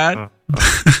so rad.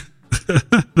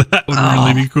 That would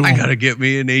really be cool. I gotta get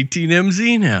me an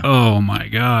 18MZ now. Oh my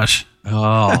gosh.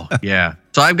 Oh yeah.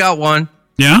 So I've got one.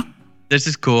 Yeah. This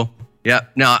is cool. Yeah.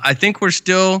 Now I think we're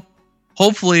still.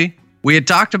 Hopefully, we had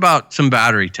talked about some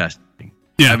battery testing.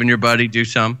 Yeah. Having your buddy do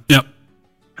some. Yep.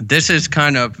 This is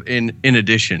kind of in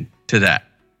addition to that.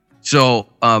 So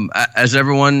as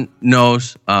everyone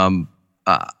knows, I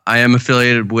am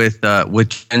affiliated with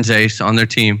Genzace on their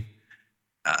team.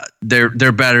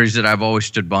 They're batteries that I've always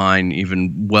stood behind,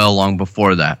 even well long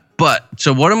before that. But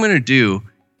so what I'm going to do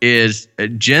is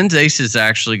Genzace is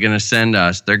actually going to send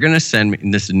us. They're going to send me.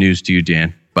 And this is news to you,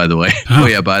 Dan. By the way. Oh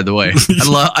yeah. By the way,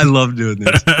 I love doing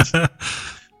this.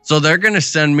 So they're going to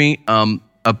send me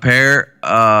a pair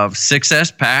of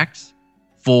 6S packs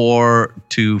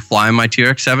to fly my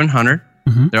TRX 700.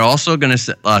 They're also going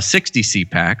to 60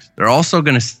 seat packs. They're also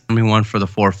going to send me one for the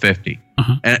 450.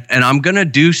 And I'm going to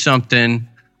do something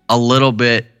a little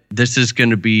bit. This is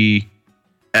going to be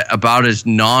about as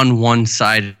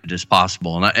non-one-sided as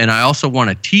possible. And I also want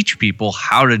to teach people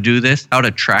how to do this, how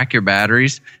to track your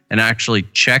batteries and actually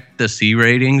check the C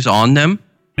ratings on them.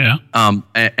 Yeah.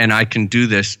 And I can do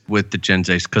this with the Gen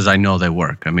Zs because I know they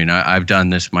work. I mean, I've done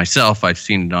this myself. I've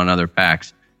seen it on other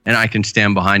packs, and I can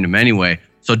stand behind them anyway.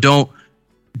 So don't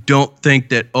think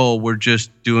that, oh, we're just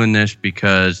doing this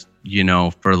because,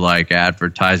 for like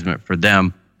advertisement for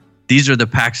them. These are the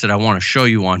packs that I want to show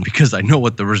you on because I know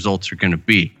what the results are going to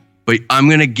be. But I'm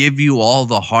going to give you all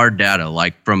the hard data,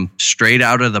 like from straight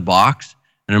out of the box.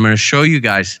 And I'm going to show you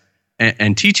guys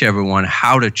and teach everyone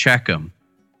how to check them,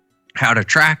 how to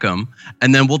track them.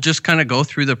 And then we'll just kind of go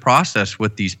through the process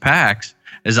with these packs.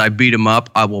 As I beat them up,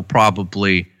 I will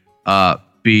probably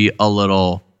be a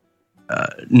little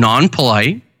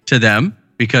non-polite to them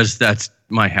because that's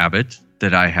my habit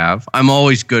that I have. I'm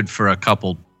always good for a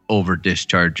couple over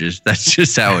discharges. That's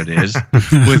just how it is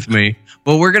with me.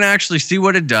 But we're going to actually see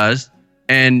what it does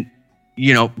and,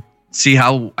 see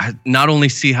how, not only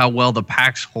see how well the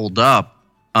packs hold up,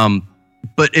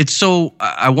 but it's so,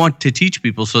 I want to teach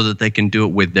people so that they can do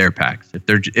it with their packs.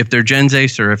 If they're Gen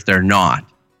Ace or if they're not,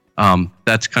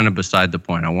 that's kind of beside the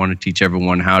point. I want to teach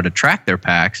everyone how to track their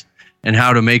packs and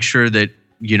how to make sure that,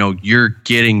 you're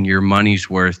getting your money's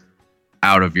worth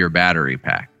out of your battery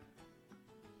pack.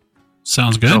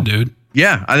 Sounds good, dude.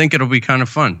 Yeah, I think it'll be kind of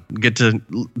fun. Get to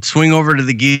swing over to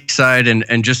the geek side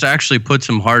and just actually put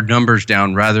some hard numbers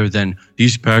down rather than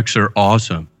these packs are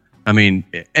awesome. I mean,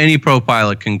 any pro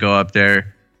pilot can go up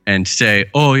there and say,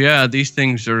 oh, yeah, these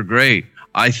things are great.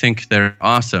 I think they're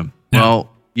awesome. Yeah. Well,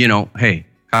 hey,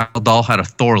 Kyle Dahl had a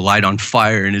Thor light on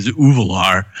fire in his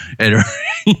Uvalar at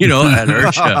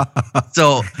Ursha.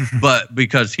 So, but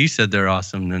because he said they're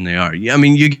awesome, then they are. I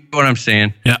mean, you get what I'm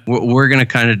saying? Yeah. We're going to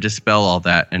kind of dispel all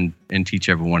that and teach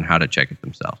everyone how to check it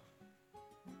themselves.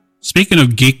 Speaking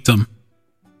of geekdom,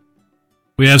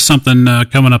 we have something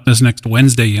coming up this next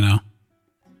Wednesday,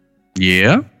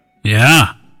 Yeah?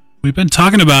 Yeah. We've been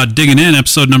talking about Digging In,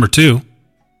 episode number 2,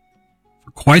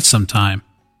 for quite some time.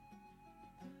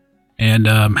 And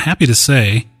I'm happy to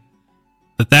say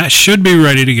that should be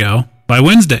ready to go by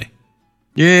Wednesday.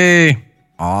 Yay.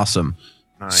 Awesome.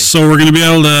 Nice. So we're going to be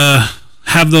able to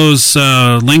have those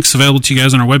links available to you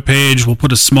guys on our webpage. We'll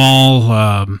put a small,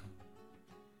 kind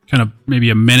of maybe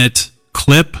a minute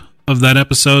clip of that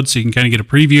episode so you can kind of get a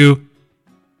preview.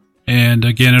 And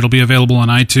again, it'll be available on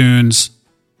iTunes.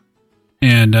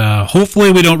 And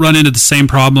hopefully we don't run into the same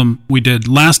problem we did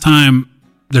last time.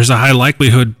 There's a high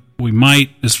likelihood we might,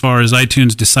 as far as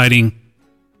iTunes deciding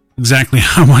exactly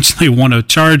how much they want to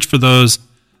charge for those.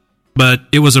 But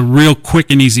it was a real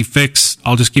quick and easy fix.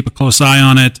 I'll just keep a close eye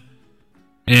on it.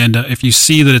 And if you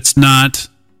see that it's not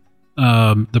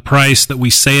the price that we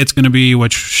say it's going to be,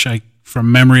 which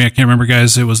from memory, I can't remember,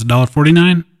 guys, it was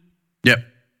 $1.49. Yep.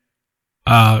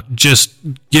 Just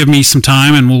give me some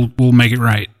time and we'll make it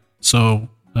right. So,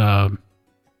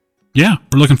 yeah,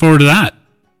 we're looking forward to that.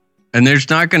 And there's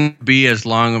not going to be as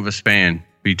long of a span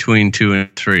between 2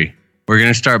 and 3. We're going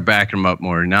to start backing them up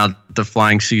more. Now that the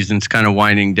flying season's kind of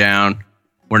winding down,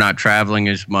 we're not traveling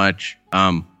as much.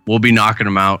 We'll be knocking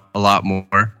them out a lot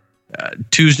more.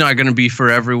 2's not going to be for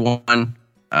everyone.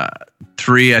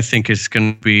 3, I think, is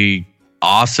going to be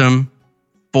awesome.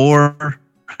 4,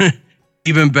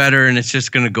 even better, and it's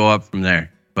just going to go up from there.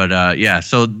 But yeah,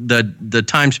 so the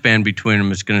time span between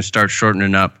them is going to start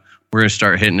shortening up. We're going to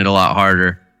start hitting it a lot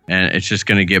harder. And it's just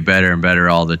going to get better and better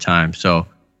all the time. So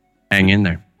hang in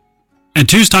there. And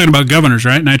 2's talking about governors,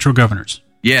 right? Nitro governors.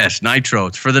 Yes, Nitro.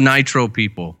 It's for the Nitro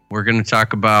people. We're going to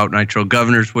talk about Nitro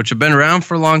governors, which have been around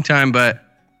for a long time, but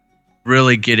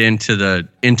really get into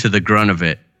the grunt of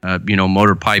it.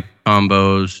 Motor pipe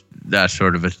combos, that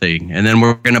sort of a thing. And then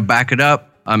we're going to back it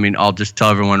up. I mean, I'll just tell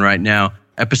everyone right now,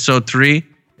 episode 3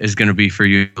 is going to be for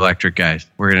you electric guys.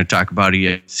 We're going to talk about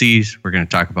ESCs. We're going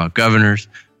to talk about governors.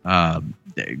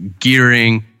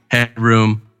 Gearing,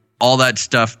 headroom, all that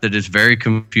stuff that is very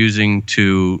confusing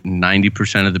to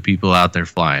 90% of the people out there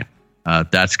flying.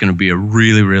 That's going to be a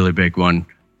really, really big one.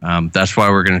 That's why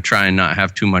we're going to try and not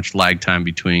have too much lag time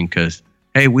between because,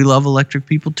 hey, we love electric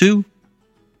people too.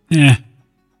 Yeah.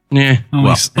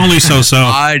 Only so.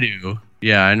 I do.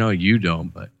 Yeah, I know you don't,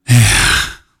 but.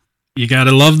 You got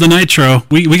to love the Nitro.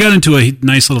 We got into a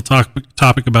nice little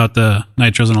topic about the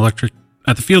Nitros and electric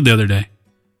at the field the other day.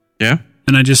 Yeah?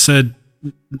 And I just said,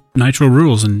 Nitro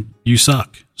rules and you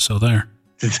suck. So there.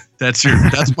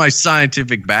 That's my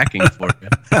scientific backing for you.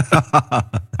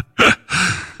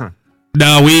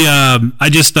 No, we. I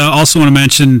just also want to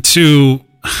mention too,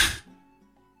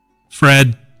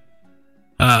 Fred,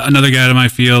 another guy to my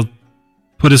field,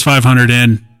 put his 500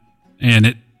 in, and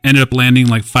it ended up landing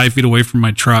like 5 feet away from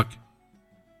my truck.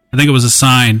 I think it was a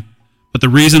sign, but the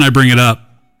reason I bring it up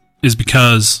is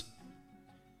because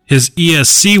his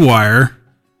ESC wire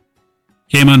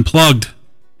came unplugged,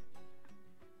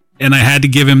 and I had to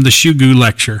give him the shoe goo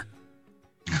lecture.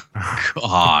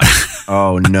 God.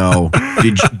 Oh no!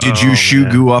 Did you shoe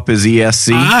goo up his ESC?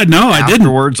 No, I didn't.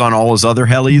 Afterwards on all his other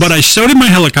helis, but I showed him my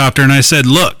helicopter and I said,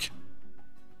 "Look,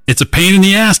 it's a pain in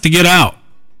the ass to get out."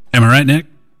 Am I right, Nick?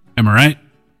 Am I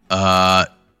right?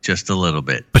 Just a little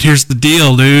bit. But here's the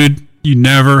deal, dude. You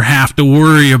never have to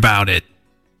worry about it.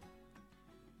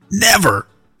 Never.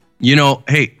 You know,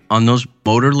 hey, on those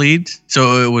motor leads,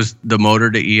 so it was the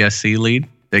motor to ESC lead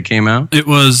that came out? It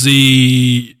was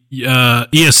the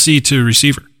ESC to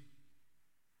receiver.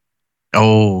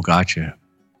 Oh, gotcha.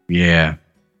 Yeah.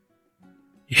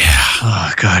 Yeah.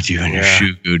 Oh, God, you and your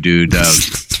shoe goo, dude. That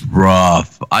was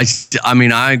rough. I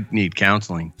mean, I need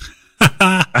counseling.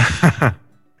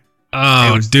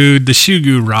 Dude, the shoe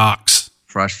goo rocks.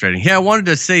 Frustrating. Yeah, I wanted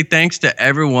to say thanks to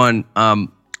everyone on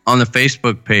the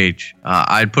Facebook page.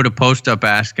 I put a post up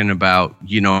asking about,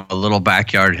 a little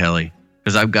backyard heli,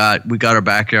 because we got our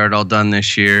backyard all done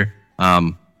this year.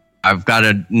 I've got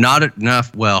not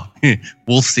enough. Well,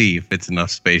 we'll see if it's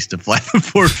enough space to fly the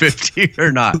 450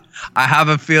 or not. I have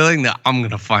a feeling that I'm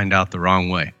going to find out the wrong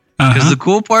way. Because the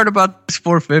cool part about this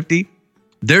 450,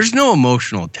 there's no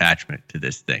emotional attachment to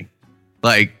this thing.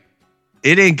 Like,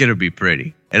 it ain't going to be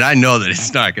pretty. And I know that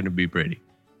it's not going to be pretty.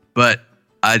 But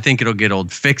I think it'll get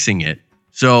old fixing it.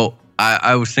 So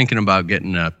I was thinking about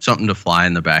getting something to fly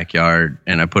in the backyard,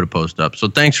 and I put a post up. So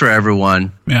thanks for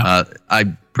everyone. Yeah. I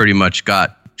pretty much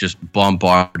got just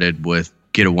bombarded with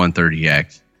get a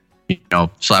 130X.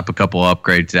 Slap a couple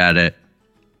upgrades at it,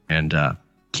 and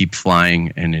keep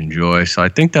flying and enjoy. So I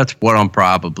think that's what I'm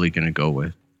probably going to go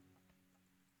with.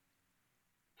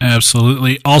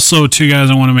 Absolutely. Also, too,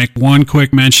 guys, I want to make one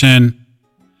quick mention.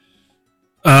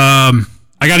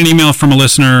 I got an email from a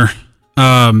listener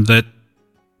that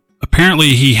apparently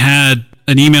he had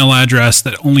an email address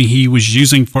that only he was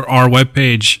using for our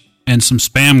webpage, and some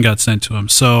spam got sent to him.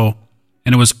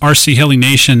 And it was RC Heli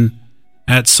Nation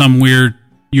at some weird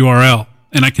URL.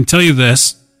 And I can tell you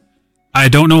this, I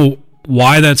don't know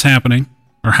why that's happening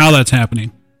or how that's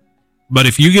happening, but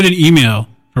if you get an email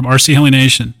from RC Heli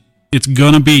Nation, it's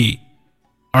going to be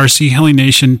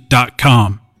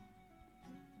rchelination.com.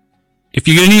 If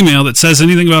you get an email that says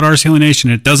anything about RC Heli Nation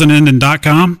and it doesn't end in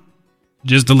 .com,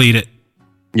 just delete it.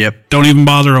 Yep. Don't even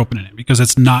bother opening it because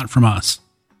it's not from us.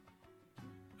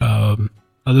 Other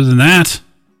than that,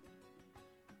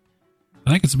 I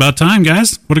think it's about time,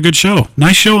 guys. What a good show.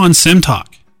 Nice show on Sim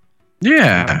Talk.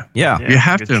 Yeah. You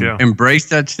have to embrace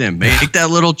that sim. Make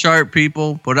that little chart,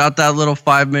 people. Put out that little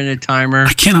 5-minute timer.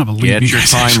 I cannot believe you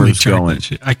guys actually chart that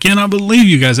shit. I cannot believe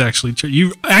you guys actually chart.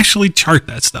 You actually chart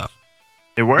that stuff.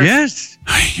 It works. Yes.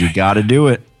 You got to do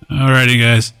it. Alrighty,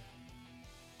 guys.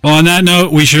 Well, on that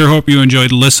note, we sure hope you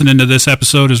enjoyed listening to this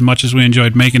episode as much as we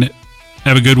enjoyed making it.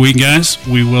 Have a good week, guys.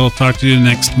 We will talk to you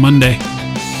next Monday.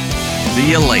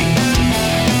 See you later.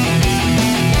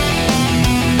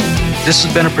 This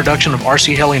has been a production of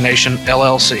RC Heli Nation,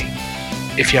 LLC.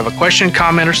 If you have a question,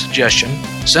 comment, or suggestion,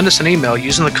 send us an email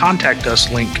using the Contact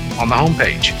Us link on the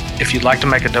homepage. If you'd like to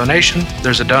make a donation,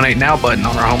 there's a Donate Now button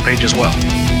on our homepage as well.